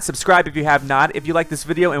Scott. Subscribe if you have not. If you like this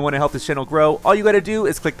video and want to help this channel grow, all you got to do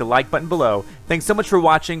is click the like button below. Thanks so much for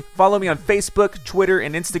watching. Follow me on Facebook, Twitter,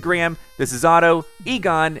 and Instagram. This is Otto,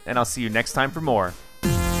 Egon, and I'll see you next time for more.